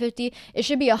really 50-50. It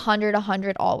should be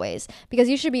 100-100 always, because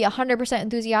you should be 100%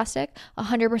 enthusiastic,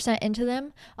 100% into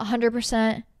them,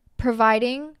 100%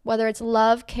 providing, whether it's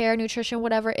love, care, nutrition,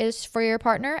 whatever it is for your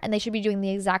partner, and they should be doing the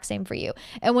exact same for you.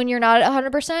 And when you're not at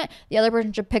 100%, the other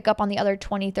person should pick up on the other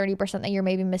 20-30% that you're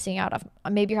maybe missing out of.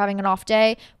 Maybe you're having an off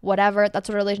day, whatever. That's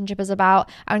what a relationship is about.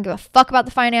 I don't give a fuck about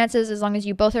the finances as long as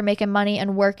you both are making money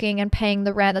and working and paying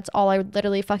the rent. That's all I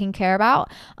literally fucking care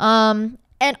about.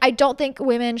 And I don't think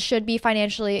women should be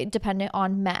financially dependent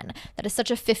on men. That is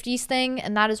such a 50s thing,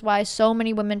 and that is why so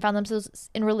many women found themselves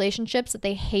in relationships that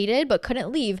they hated but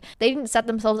couldn't leave. They didn't set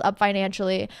themselves up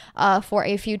financially for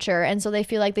a future, and so they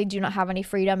feel like they do not have any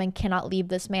freedom and cannot leave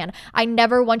this man. I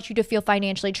never want you to feel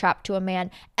financially trapped to a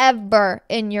man ever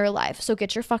in your life. So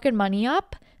get your fucking money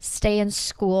up, stay in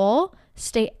school,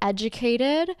 stay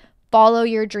educated, follow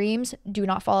your dreams. Do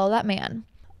not follow that man.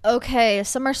 Okay,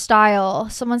 summer style.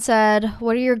 Someone said,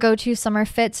 what are your go-to summer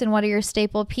fits and what are your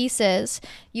staple pieces?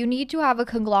 You need to have a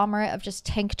conglomerate of just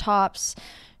tank tops,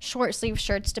 short sleeve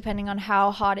shirts depending on how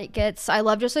hot it gets. I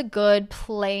love just a good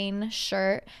plain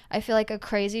shirt. I feel like a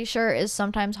crazy shirt is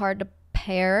sometimes hard to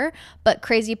pair, but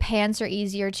crazy pants are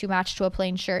easier to match to a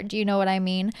plain shirt. Do you know what I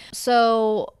mean?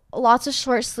 So lots of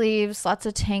short sleeves, lots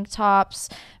of tank tops.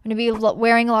 I'm going to be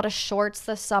wearing a lot of shorts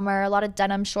this summer, a lot of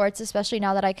denim shorts, especially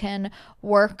now that I can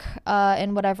work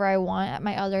in whatever I want at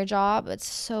my other job. It's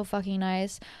so fucking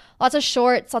nice. Lots of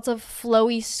shorts, lots of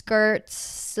flowy skirts,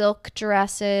 silk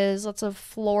dresses, lots of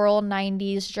floral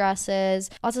 90s dresses,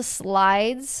 lots of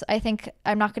slides. I think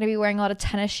I'm not going to be wearing a lot of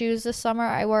tennis shoes this summer.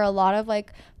 I wore a lot of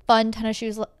like fun tennis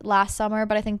shoes last summer,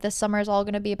 but I think this summer is all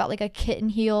going to be about like a kitten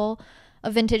heel, a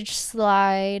vintage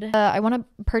slide. I want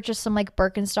to purchase some like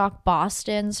Birkenstock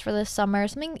Bostons for this summer,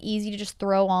 something easy to just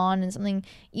throw on and something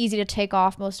easy to take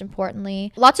off, most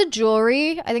importantly. Lots of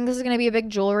jewelry. I think this is going to be a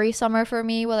big jewelry summer for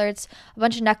me, whether it's a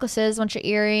bunch of necklaces, a bunch of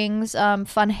earrings, fun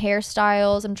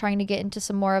hairstyles. I'm trying to get into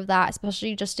some more of that,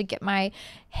 especially just to get my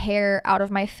hair out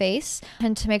of my face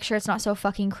and to make sure it's not so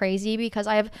fucking crazy, because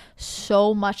I have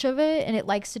so much of it and it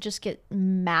likes to just get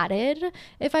matted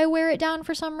if I wear it down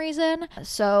for some reason.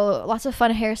 So lots of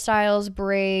fun hairstyles,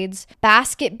 braids.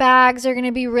 Basket bags are going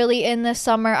to be really in this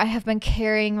summer. I have been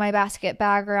carrying my basket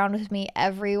bag around with me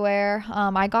everywhere.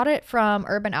 I got it from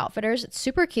Urban Outfitters. It's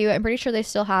super cute. I'm pretty sure they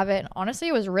still have it. Honestly,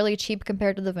 it was really cheap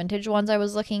compared to the vintage ones I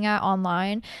was looking at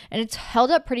online, and it's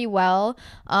held up pretty well.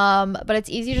 But it's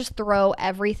easy to just throw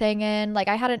everything in. Like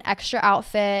I had an extra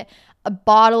outfit, a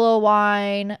bottle of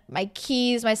wine, my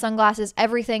keys, my sunglasses,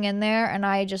 everything in there, and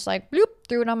I just like bloop,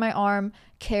 threw it on my arm,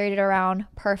 carried it around.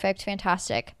 Perfect,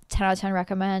 fantastic. 10 out of 10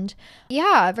 recommend.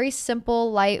 Yeah, very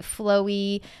simple, light,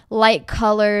 flowy, light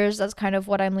colors. That's kind of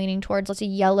what I'm leaning towards. Lots of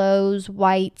yellows,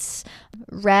 whites,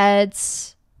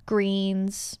 reds,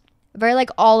 greens. Very like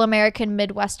all American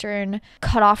Midwestern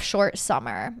cut off short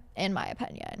summer, in my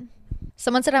opinion.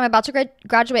 Someone said I'm about to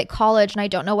graduate college and I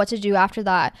don't know what to do after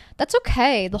that. That's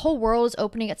okay. The whole world is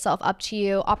opening itself up to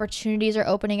you. Opportunities are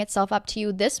opening itself up to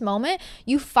you. This moment,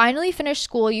 you finally finished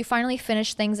school. You finally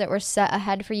finished things that were set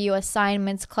ahead for you,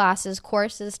 assignments, classes,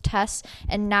 courses, tests,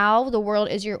 and now the world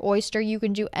is your oyster. You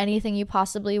can do anything you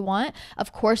possibly want.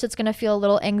 Of course, it's going to feel a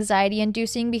little anxiety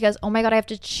inducing because, oh my God, I have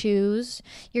to choose.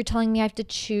 You're telling me I have to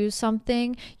choose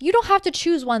something. You don't have to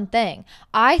choose one thing.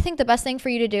 I think the best thing for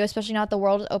you to do, especially now that the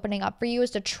world is opening up for you,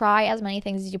 is to try as many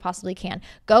things as you possibly can.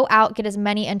 Go out, get as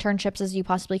many internships as you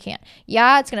possibly can.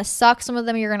 Yeah, it's gonna suck. Some of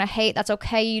them you're gonna hate. That's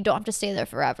okay. You don't have to stay there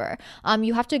forever.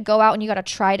 You have to go out and you gotta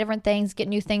try different things, get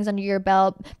new things under your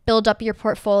belt, build up your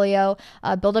portfolio,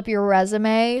 build up your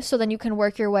resume, so then you can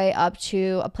work your way up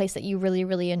to a place that you really,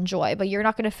 really enjoy. But you're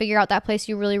not gonna figure out that place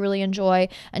you really, really enjoy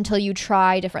until you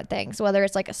try different things, whether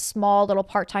it's like a small little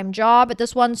part-time job at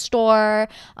this one store,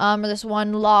 or this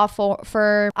one law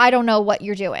firm. I don't know what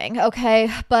you're doing, okay?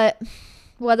 But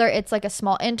whether it's like a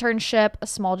small internship, a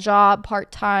small job,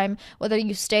 part-time, whether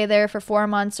you stay there for 4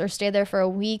 months or stay there for a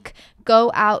week,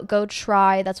 go out, go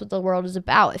try. That's what the world is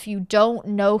about. If you don't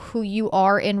know who you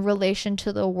are in relation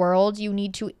to the world, you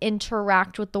need to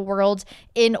interact with the world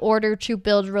in order to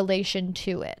build relation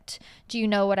to it. Do you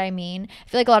know what I mean? I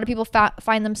feel like a lot of people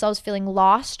find themselves feeling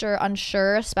lost or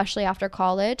unsure, especially after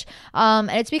college. And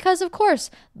it's because, of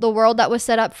course, the world that was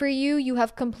set up for you, you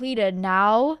have completed.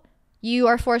 Now you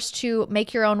are forced to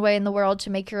make your own way in the world,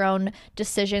 to make your own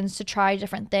decisions, to try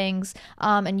different things.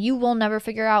 And you will never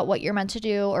figure out what you're meant to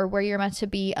do or where you're meant to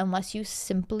be unless you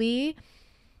simply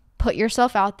put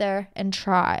yourself out there and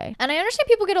try. And I understand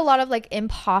people get a lot of like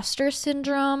imposter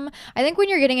syndrome. I think when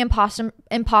you're getting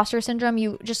imposter syndrome,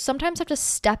 you just sometimes have to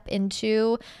step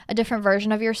into a different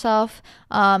version of yourself,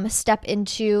 step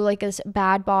into like this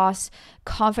bad boss,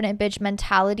 confident bitch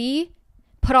mentality,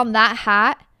 put on that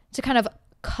hat to kind of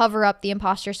cover up the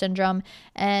imposter syndrome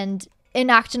and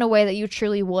enact in a way that you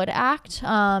truly would act,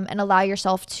 and allow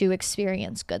yourself to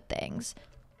experience good things.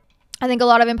 I think a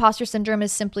lot of imposter syndrome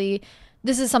is simply,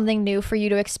 this is something new for you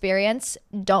to experience.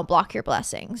 Don't block your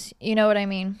blessings. You know what I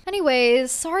mean?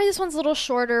 Anyways, sorry this one's a little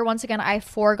shorter. Once again, I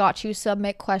forgot to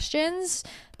submit questions,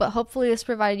 but hopefully this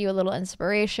provided you a little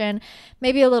inspiration,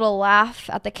 maybe a little laugh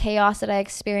at the chaos that I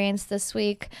experienced this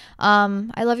week.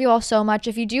 I love you all so much.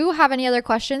 If you do have any other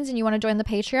questions and you want to join the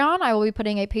Patreon, I will be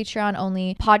putting a Patreon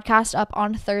only podcast up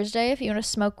on Thursday. If you want to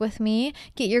smoke with me,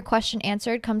 get your question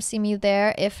answered, come see me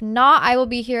there. If not, I will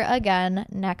be here again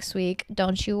next week.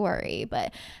 Don't you worry.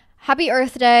 But happy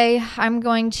Earth Day. I'm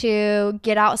going to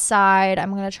get outside.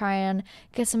 I'm going to try and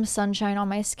get some sunshine on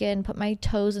my skin, put my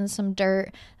toes in some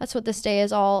dirt. That's what this day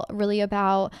is all really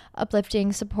about,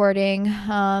 uplifting, supporting,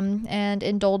 and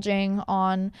indulging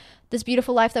on this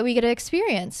beautiful life that we get to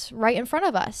experience right in front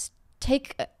of us.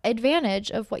 take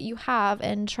advantage of what you have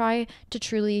and try to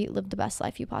truly live the best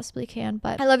life you possibly can.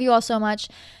 But I love you all so much.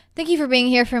 Thank you for being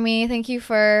here for me. Thank you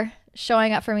for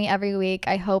showing up for me every week.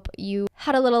 I hope you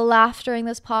had a little laugh during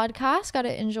this podcast, got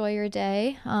to enjoy your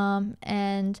day.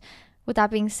 And with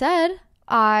that being said,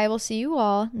 I will see you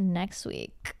all next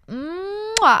week.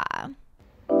 Mwah!